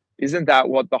 Isn't that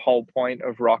what the whole point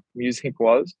of rock music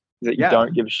was? Is that you Yeah.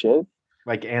 don't give a shit?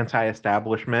 Like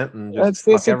anti-establishment and just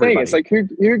That's fuck the thing. It's everybody.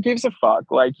 like who gives a fuck?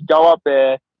 Like you go up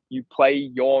there, you play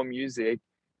your music,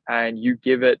 and you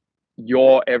give it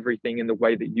your everything in the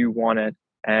way that you want it,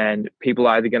 and people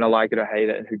are either gonna like it or hate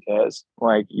it, and who cares?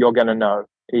 Like you're gonna know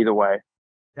either way.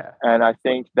 Yeah. And I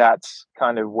think that's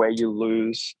kind of where you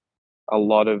lose a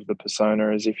lot of the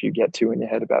persona is if you get too in your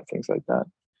head about things like that.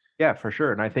 Yeah, for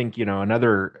sure. And I think,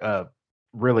 another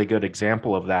really good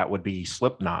example of that would be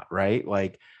Slipknot, right?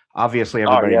 Like, obviously,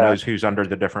 Oh everybody yeah, knows who's under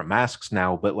the different masks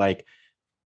now, but like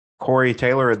Corey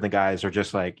Taylor and the guys are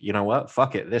just like, you know what?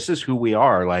 Fuck it. This is who we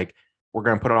are. Like, we're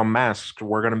going to put on masks.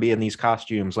 We're going to be in these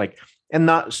costumes. Like, and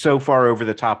not so far over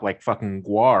the top like fucking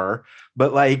Guar,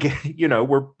 but like,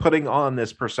 we're putting on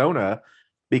this persona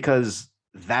because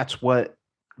that's what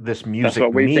this that's music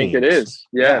what we think it means. is.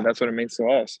 Yeah, Yeah. that's what it means to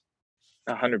us.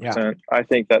 Yeah. 100%. I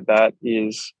think that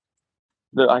is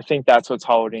I think that's what's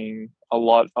holding a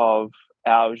lot of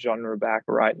our genre back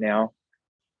right now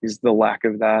is the lack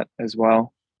of that as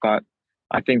well. But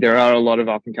I think there are a lot of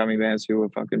up and coming bands who are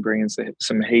fucking bringing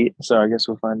some heat. So I guess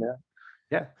we'll find out.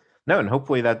 Yeah. No, and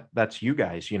hopefully that's you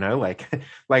guys, like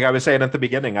like I was saying at the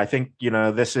beginning, I think,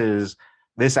 this is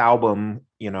this album,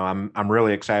 I'm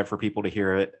really excited for people to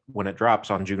hear it when it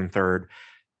drops on June 3rd.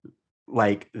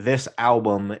 Like this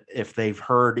album, if they've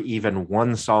heard even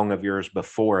one song of yours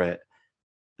before it,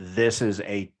 this is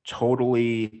a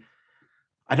totally,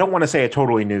 I don't want to say a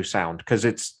totally new sound because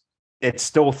it's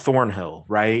still Thornhill,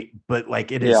 right? But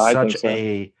like it Yeah, is I such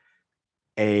think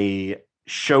so. a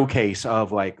showcase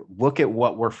of like, look at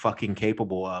what we're fucking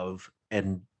capable of,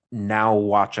 and now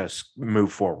watch us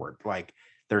move forward. Like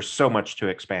there's so much to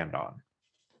expand on.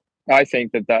 I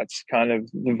think that that's kind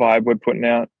of the vibe we're putting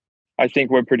out. I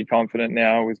think we're pretty confident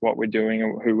now with what we're doing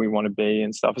and who we want to be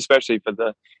and stuff, especially for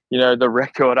the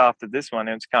record after this one.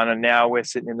 It's kind of now we're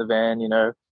sitting in the van,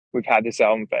 we've had this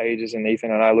album for ages, and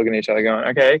Ethan and I looking at each other going,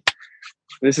 okay,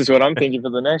 this is what I'm thinking for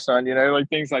the next one, like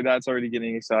things like that's already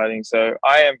getting exciting. So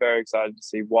I am very excited to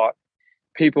see what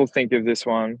people think of this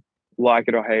one, like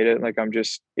it or hate it. Like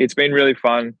it's been really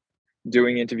fun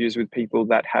doing interviews with people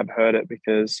that have heard it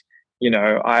because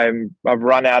I've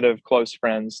run out of close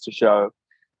friends to show.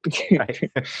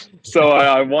 Right. So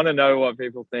I want to know what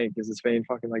people think because it's been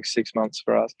fucking like 6 months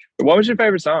for us. But what was your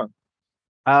favorite song?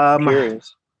 I'm um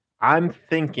curious. I'm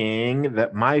thinking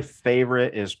that my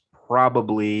favorite is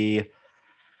probably,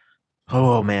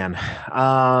 oh man.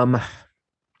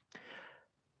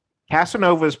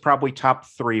 Casanova is probably top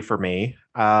three for me.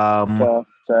 Fair,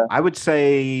 fair. I would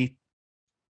say,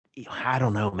 I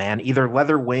don't know, man, either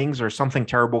Leather Wings or Something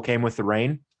Terrible Came with the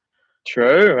Rain.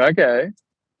 True. Okay.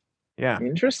 Yeah.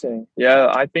 Interesting. Yeah,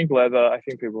 I think leather. I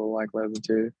think people will like leather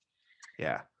too.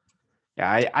 Yeah.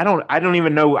 Yeah. I don't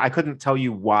even know. I couldn't tell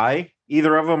you why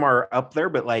either of them are up there,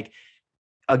 but like,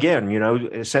 again,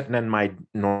 sitting in my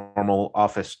normal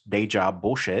office day job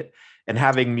bullshit and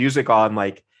having music on,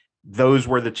 like, those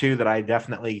were the two that I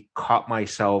definitely caught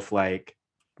myself like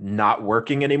not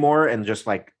working anymore and just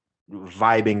like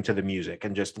vibing to the music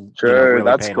and just, True. really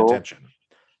That's paying cool. attention.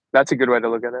 That's a good way to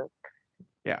look at it.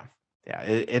 Yeah.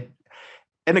 Yeah.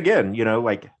 And again,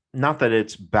 like, not that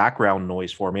it's background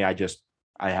noise for me. I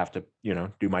have to,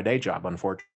 do my day job,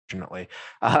 unfortunately.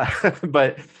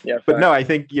 But Yeah, no, facts. I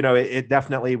think, it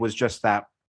definitely was just that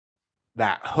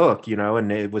hook,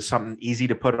 and it was something easy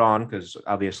to put on because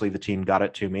obviously the team got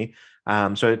it to me.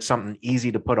 So it's something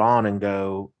easy to put on and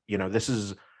go, this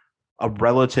is a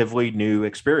relatively new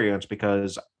experience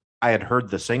because I had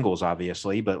heard the singles,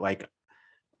 obviously, but like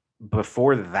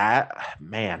before that,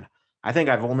 man, I think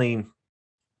I've only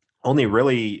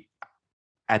really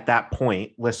at that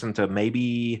point listened to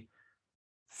maybe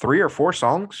three or four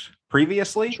songs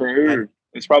previously. And True.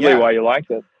 It's probably yeah, why you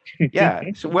liked it. yeah.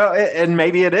 So, well, and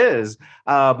maybe it is.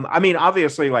 I mean,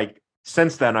 obviously, like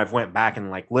since then, I've went back and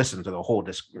like listened to the whole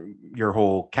your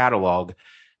whole catalog.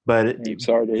 But I'm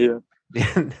sorry to hear.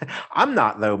 I'm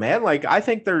not though, man. Like I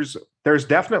think there's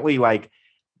definitely like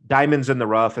diamonds in the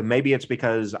rough, and maybe it's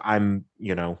because I'm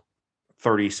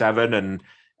 37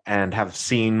 and have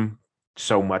seen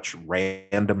so much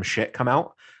random shit come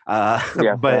out. Yeah,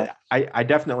 fair. But I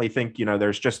definitely think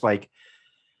there's just like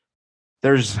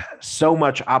there's so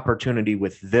much opportunity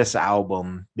with this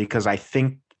album because I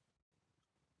think,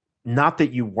 not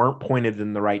that you weren't pointed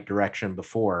in the right direction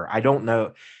before. I don't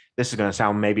know. This is going to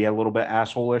sound maybe a little bit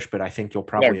asshole-ish, but I think you'll No,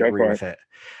 probably go agree for it. with it.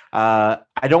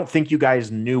 I don't think you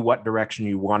guys knew what direction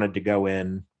you wanted to go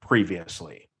in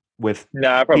previously with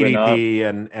Nah, probably not.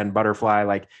 PDP and Butterfly.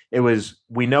 Like it was,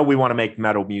 we know we want to make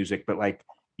metal music, but like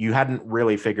you hadn't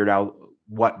really figured out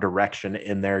what direction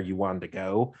in there you wanted to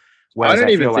go. I Whereas don't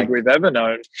I even feel think like, we've ever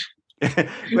known, to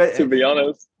but be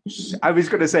honest. I was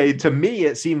going to say, to me,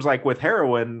 it seems like with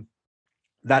heroin,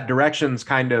 that direction's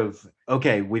kind of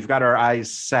okay. We've got our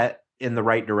eyes set in the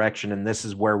right direction, and this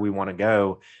is where we want to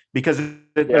go because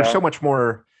there's Yeah. so much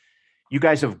more. You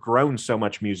guys have grown so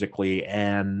much musically,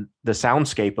 and the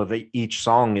soundscape of each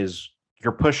song is,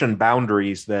 you're pushing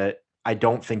boundaries that I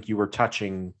don't think you were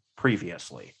touching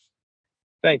previously.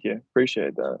 Thank you.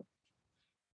 Appreciate that.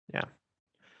 Yeah.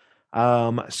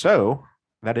 So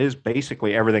that is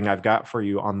basically everything I've got for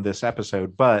you on this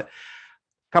episode. But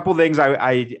couple things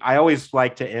I always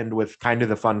like to end with kind of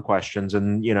the fun questions,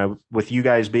 and with you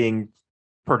guys being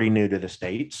pretty new to the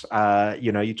states,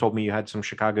 you told me you had some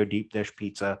Chicago deep dish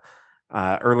pizza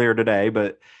earlier today,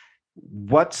 but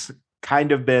what's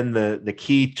kind of been the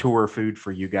key tour food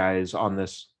for you guys on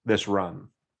this run?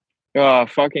 Oh,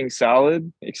 fucking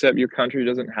salad, except your country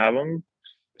doesn't have them.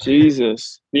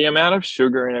 Jesus. The amount of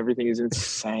sugar and everything is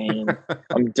insane.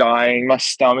 I'm dying. My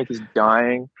stomach is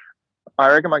dying. I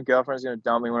reckon my girlfriend's gonna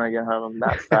dump me when I get home. I'm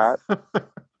that fat.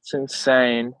 It's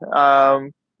insane.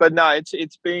 But no,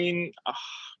 it's been.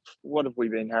 what have we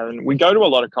been having? We go to a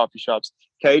lot of coffee shops.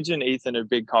 Cage and Ethan are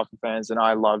big coffee fans, and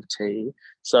I love tea.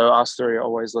 So us three are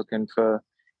always looking for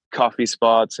coffee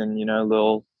spots and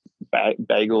little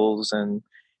bagels and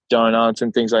donuts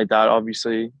and things like that.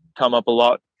 Obviously, come up a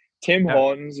lot. Tim Yeah.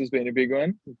 Hortons has been a big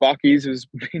one. Bucky's has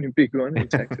been a big one in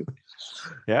Texas.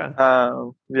 Yeah.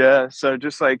 Yeah. So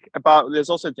just like about,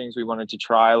 there's also things we wanted to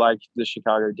try, like the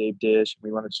Chicago deep dish.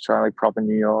 We wanted to try like proper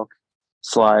New York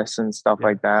slice and stuff Yeah.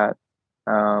 like that.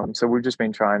 So we've just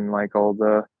been trying like all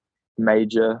the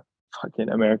major fucking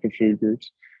American food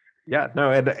groups. Yeah.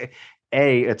 No, and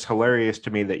it's hilarious to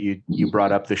me that you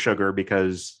brought up the sugar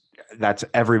because that's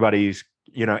everybody's,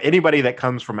 anybody that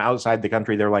comes from outside the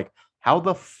country, they're like, how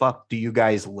the fuck do you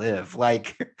guys live?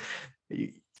 Like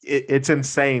it's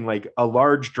insane. Like a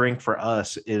large drink for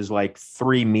us is like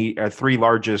three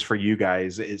larges for you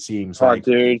guys. It seems Oh, like,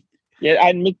 dude. Yeah,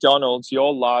 at McDonald's,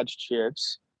 your large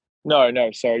chips. No,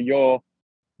 sorry. Your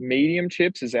medium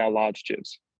chips is our large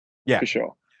chips yeah, for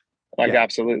sure. Like, yeah,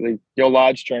 absolutely. Your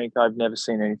large drink, I've never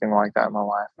seen anything like that in my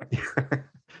life. yeah.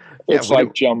 It's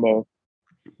like jumbo.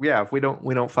 Yeah, we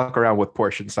don't fuck around with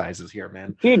portion sizes here,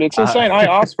 man. Dude, it's insane. I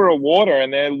asked for a water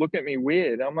and they look at me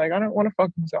weird. I'm like, I don't want a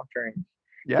fucking soft drink.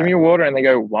 Give Yeah, me a water. And they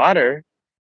go, water?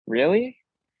 Really?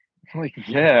 I'm like,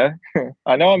 yeah.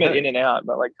 I know I'm an in and out,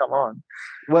 but like, come on.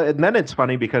 well, and then it's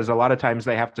funny because a lot of times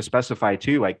they have to specify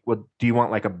too, like, what do you want,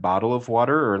 like a bottle of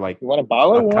water or like You want a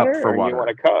bottle a of cup water for or you want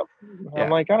water? a cup? I'm Yeah,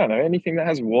 like, I don't know. Anything that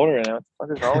has water in it. What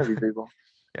the fuck is wrong with you people?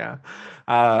 yeah.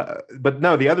 But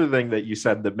no, the other thing that you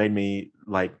said that made me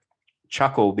like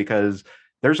chuckle because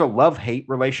there's a love-hate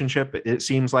relationship, it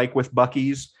seems like, with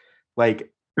Buc-ee's.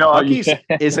 Like No, Buc-ee's yeah.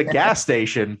 is a gas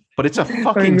station, but it's a I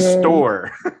fucking know.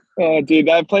 store. Oh, dude,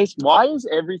 that place. Why is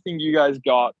everything you guys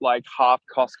got like half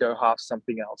Costco, half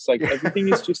something else? Like everything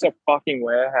is just a fucking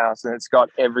warehouse, and it's got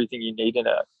everything you need in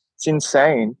it. It's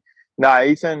insane. No,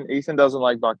 Ethan doesn't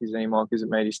like Bucky's anymore because it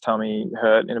made his tummy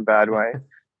hurt in a bad way.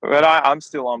 But I'm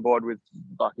still on board with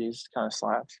Bucky's. Kind of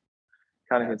slaps.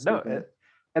 Kind of Yeah, hits no, different.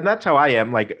 and that's how I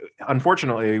am. Like,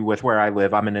 unfortunately, with where I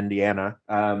live, I'm in Indiana.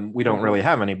 We don't really Mhm.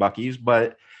 have any Buc-ee's,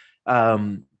 but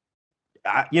um,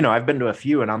 I've been to a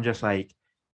few, and I'm just like,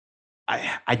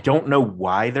 I don't know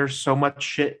why there's so much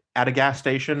shit at a gas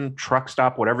station, truck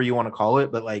stop, whatever you want to call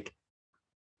it, but like,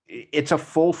 it's a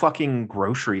full fucking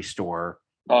grocery store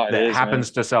Oh, it that is, man.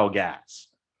 happens to sell gas.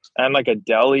 And like a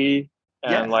deli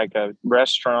and Yeah, like a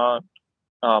restaurant.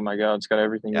 Oh my god, it's got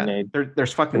everything you yeah. need. There's You're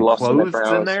fucking lost in there for clothes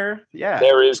in hours. there. Yeah,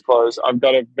 There is clothes. I've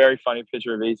got a very funny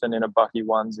picture of Ethan in a Bucky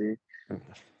onesie. Pretty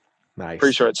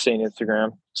nice, sure it's seen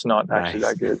Instagram. It's not actually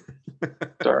nice. that good.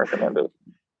 Don't recommend it.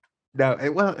 No,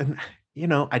 well, and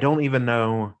I don't even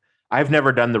know. I've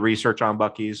never done the research on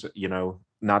Bucky's,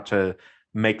 not to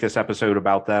make this episode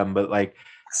about them, but like,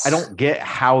 I don't get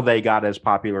how they got as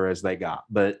popular as they got,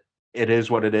 but it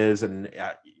is what it is. And,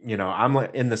 I'm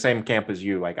like in the same camp as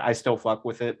you. Like, I still fuck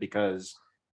with it because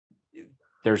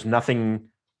there's nothing,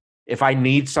 if I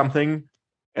need something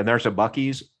and there's a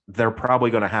Bucky's, they're probably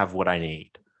going to have what I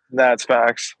need. That's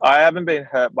facts. I haven't been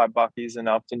hurt by Bucky's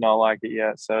enough to not like it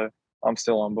yet, so I'm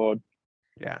still on board.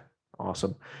 Yeah.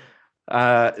 Awesome.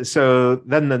 So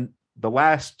then the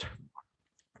last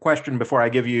question before I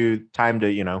give you time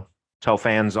to, tell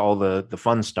fans all the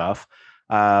fun stuff,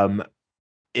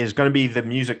 is going to be the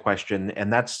music question.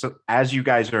 And that's, as you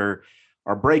guys are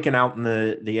breaking out in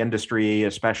the industry,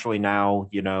 especially now,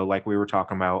 like we were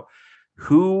talking about,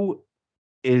 who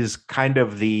is kind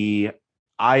of the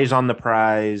eyes on the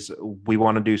prize? We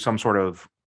want to do some sort of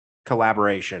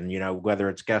collaboration, whether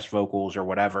it's guest vocals or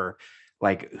whatever.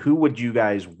 Like, who would you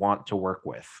guys want to work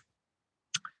with?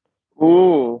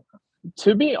 Ooh,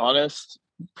 to be honest,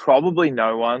 probably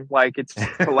no one. Like, it's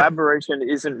collaboration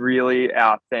isn't really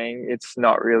our thing. It's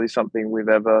not really something we've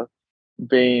ever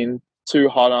been too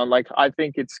hot on. Like, I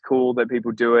think it's cool that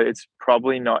people do it. It's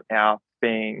probably not our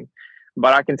thing.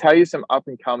 But I can tell you some up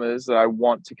and comers that I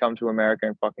want to come to America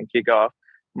and fucking kick off.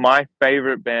 My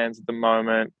favorite bands at the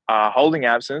moment are Holding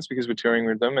Absence because we're touring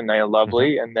with them and they are Mhm.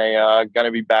 lovely and they are going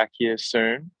to be back here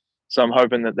soon. So I'm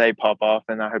hoping that they pop off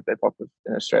and I hope they pop up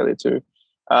in Australia too.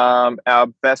 Our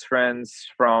best friends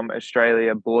from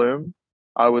Australia, Bloom,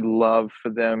 I would love for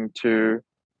them to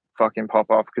fucking pop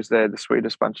off because they're the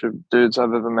sweetest bunch of dudes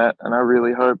I've ever met. And I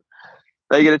really hope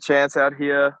they get a chance out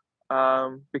here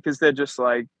because they're just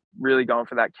like really going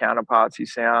for that counterpartsy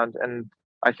sound. And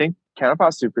I think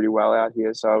counterparts do pretty well out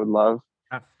here. So I would love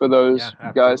for Yeah, those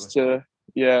guys absolutely. to,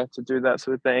 yeah, to do that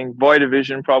sort of thing. Boy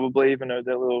Division probably, even though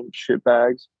they're little shit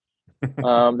bags.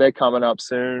 They're coming up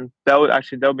soon. They'll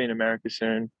be in America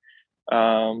soon.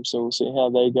 So we'll see how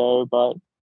they go. But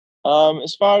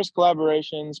As far as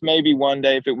collaborations, maybe one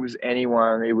day if it was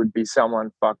anyone, it would be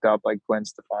someone fucked up like Gwen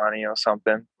Stefani or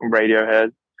something,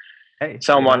 Radiohead, Hey,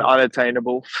 someone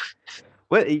unattainable.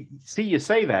 well, see, you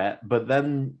say that, but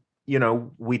then,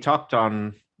 we talked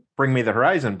on Bring Me the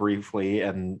Horizon briefly,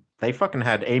 and they fucking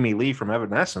had Amy Lee from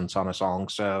Evanescence on a song,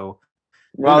 so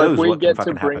who Well, if knows we what can get to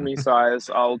fucking Bring happen. Me Size,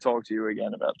 I'll talk to you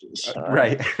again about this. All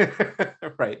right. Right.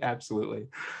 Right, absolutely.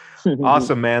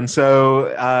 Awesome, man. So,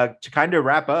 to kind of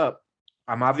wrap up,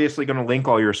 I'm obviously going to link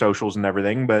all your socials and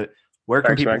everything, but where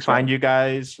can people Thanks, find man. you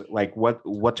guys? Like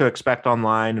what to expect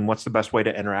online and what's the best way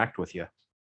to interact with you?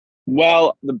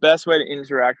 Well, the best way to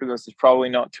interact with us is probably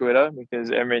not Twitter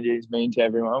because everybody is mean to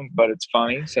everyone, but it's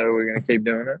funny, so we're gonna keep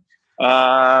doing it.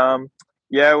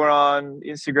 Yeah, we're on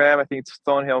Instagram. I think it's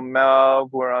Thornhill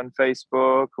Melv. We're on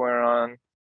Facebook. We're on.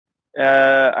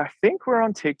 I think we're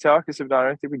on TikTok. Except I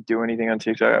don't think we do anything on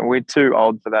TikTok. We're too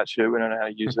old for that shit. We don't know how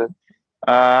to use it.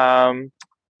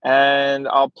 And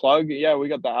I'll plug. Yeah, we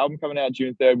got the album coming out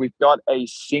June 3rd. We've got a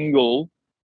single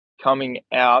coming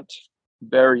out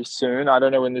very soon. I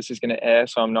don't know when this is going to air,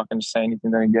 so I'm not going to say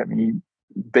anything that can get me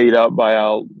beat up by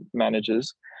our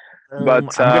managers.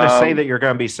 But I'm going to say that you're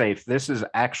going to be safe. This is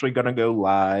actually going to go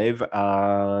live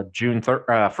June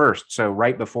 1st, so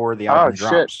right before the oh album shit!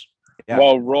 drops. Yeah,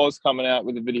 Well, Raw's coming out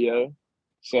with a video,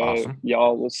 so awesome.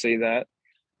 y'all will see that.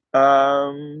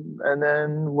 And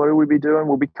then what will we be doing?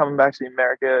 We'll be coming back to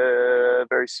America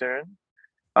very soon.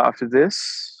 After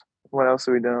this, what else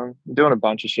are we doing? We're doing a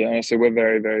bunch of shit. Honestly, we're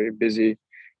very, very busy.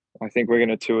 I think we're going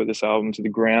to tour this album to the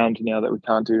ground now that we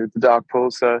can't do the Dark Pool.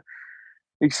 So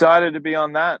excited to be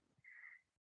on that.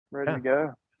 Ready Yeah, to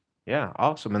go. yeah,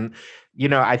 awesome. And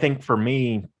I think for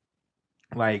me,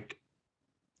 like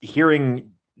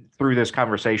hearing through this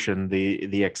conversation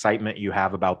the excitement you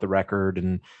have about the record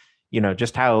and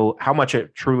just how much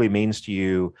it truly means to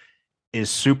you is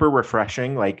super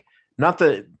refreshing. Like, not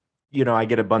that I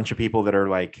get a bunch of people that are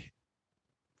like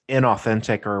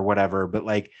inauthentic or whatever, but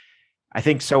like I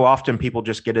think so often people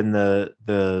just get in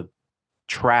the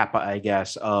trap, I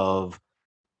guess, of,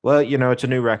 well, it's a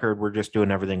new record, we're just doing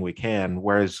everything we can,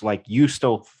 whereas like you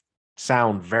still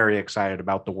sound very excited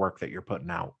about the work that you're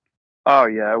putting out. Oh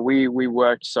yeah, we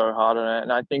worked so hard on it,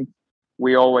 and I think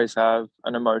we always have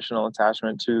an emotional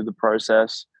attachment to the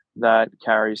process that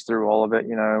carries through all of it.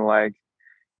 Like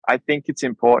I think it's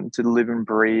important to live and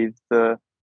breathe the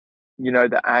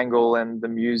angle and the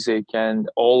music and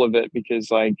all of it because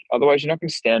like otherwise you're not going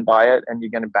to stand by it and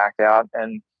you're going to back out,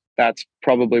 and that's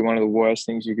probably one of the worst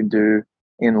things you can do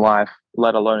in life,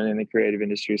 let alone in the creative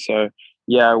industry. So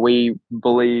yeah, we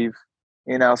believe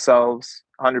in ourselves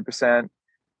 100%,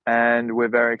 and we're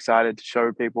very excited to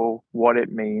show people what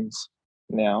it means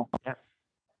now. Yeah,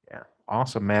 yeah,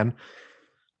 awesome, man.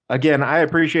 Again, I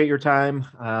appreciate your time.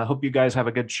 Hope you guys have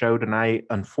a good show tonight.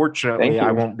 Unfortunately, Thank I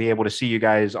you. won't be able to see you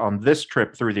guys on this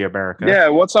trip through the America. Yeah,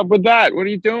 what's up with that? What are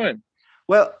you doing?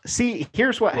 Well, see,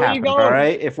 here's what Where are you happened. All going?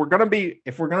 right, if we're gonna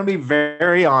be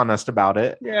very honest about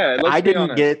it, Yeah, I let's be didn't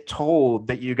honest. get told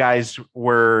that you guys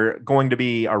were going to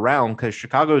be around because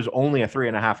Chicago is only a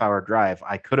 3.5 hour drive.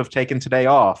 I could have taken today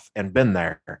off and been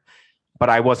there, but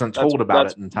I wasn't That's told about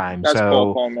that's it in time. that's poor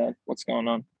So, form, man. What's going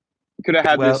on? You could have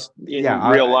had well, this yeah,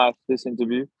 in real life, this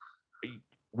interview.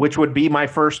 which would be my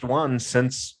first one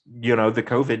since the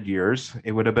COVID years.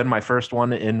 It would have been my first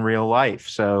one in real life,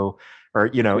 so, or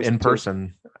Tis, in tis.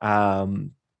 person.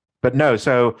 But no,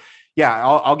 so yeah,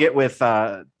 I'll get with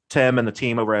Tim and the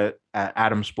team over at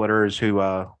Adam Splitters, who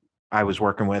I was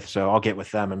working with. So I'll get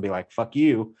with them and be like, "Fuck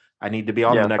you! I need to be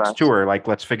on the Yeah, next facts. tour. Like,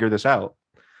 let's figure this out."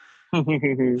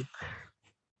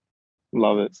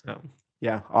 Love it. So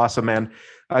yeah, awesome, man.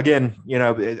 Again,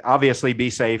 obviously be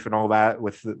safe and all that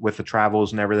with the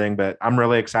travels and everything, but I'm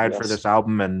really excited for Yes. this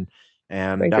album and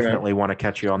Thank you, man. definitely want to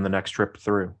catch you on the next trip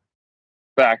through.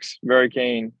 Facts. Very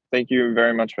keen. Thank you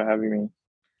very much for having me.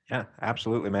 Yeah,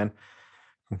 absolutely, man.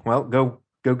 Well, go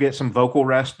get some vocal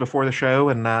rest before the show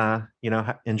and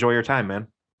enjoy your time, man.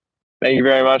 Thank you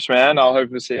very much, man. I'll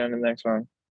hopefully see you on the next one.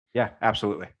 Yeah,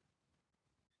 absolutely.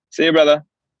 See you, brother.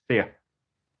 See ya.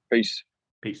 Peace.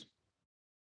 Peace.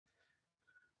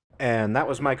 And that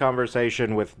was my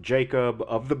conversation with Jacob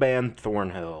of the band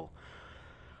Thornhill.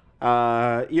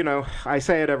 I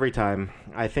say it every time.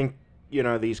 I think,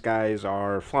 these guys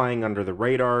are flying under the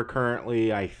radar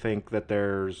currently. I think that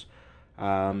there's,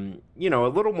 a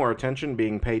little more attention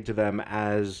being paid to them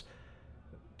as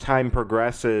time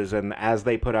progresses and as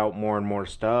they put out more and more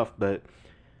stuff. But,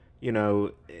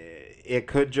 it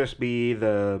could just be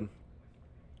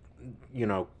you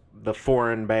know, the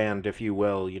foreign band, if you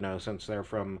will, since they're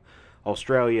from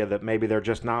Australia, that maybe they're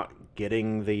just not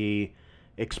getting the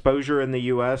exposure in the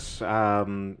U.S.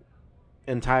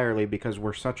 Entirely because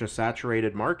we're such a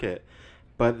saturated market.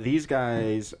 But these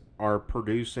guys are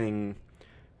producing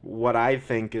what I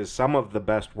think is some of the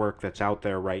best work that's out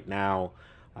there right now.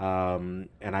 And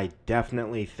I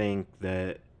definitely think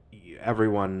that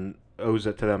everyone owes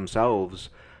it to themselves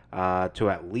to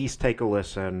at least take a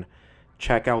listen,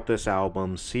 check out this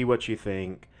album, see what you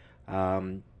think.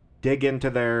 Dig into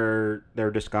their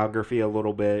discography a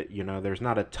little bit. You know, there's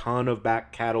not a ton of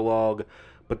back catalog,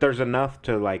 but there's enough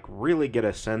to like really get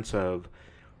a sense of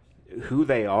who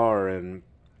they are and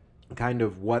kind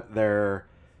of what their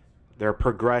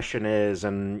progression is,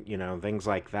 and things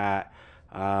like that.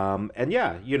 And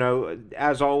yeah,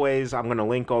 as always, I'm gonna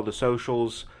link all the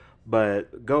socials,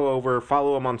 but go over,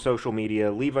 follow them on social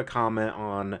media, leave a comment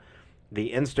on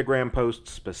the Instagram post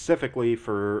specifically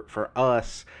for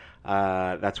us.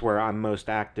 That's where I'm most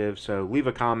active. So leave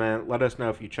a comment. Let us know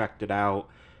if you checked it out.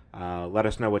 Let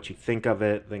us know what you think of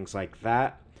it. Things like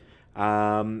that.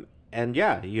 And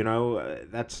yeah,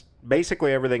 that's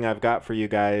basically everything I've got for you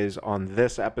guys on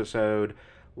this episode.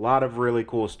 A lot of really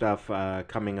cool stuff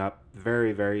coming up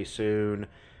very, very soon.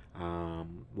 A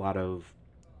lot of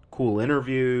cool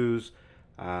interviews.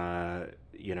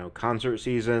 Concert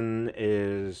season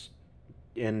is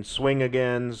in swing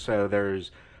again, so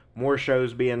there's more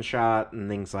shows being shot and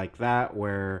things like that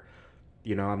where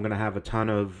I'm going to have a ton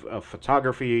of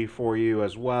photography for you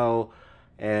as well.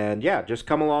 And yeah, just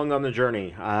come along on the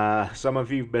journey. Some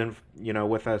of you've been,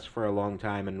 with us for a long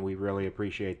time, and we really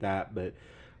appreciate that. But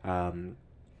um,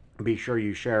 be sure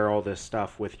you share all this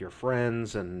stuff with your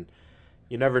friends, and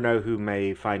you never know who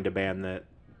may find a band that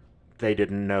they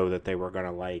didn't know that they were going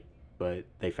to like, but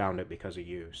they found it because of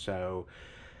you. So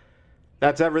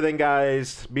that's everything,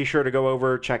 guys. Be sure to go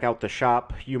over, check out the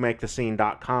shop,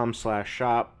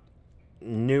 youmakethescene.com/shop.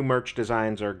 New merch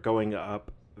designs are going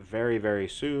up very, very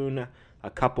soon. A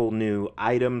couple new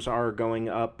items are going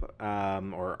up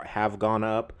or have gone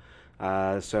up.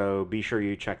 So be sure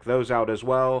you check those out as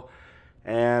well.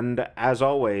 And as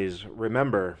always,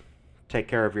 remember, take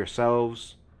care of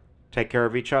yourselves, take care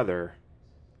of each other,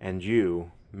 and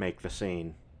you make the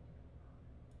scene.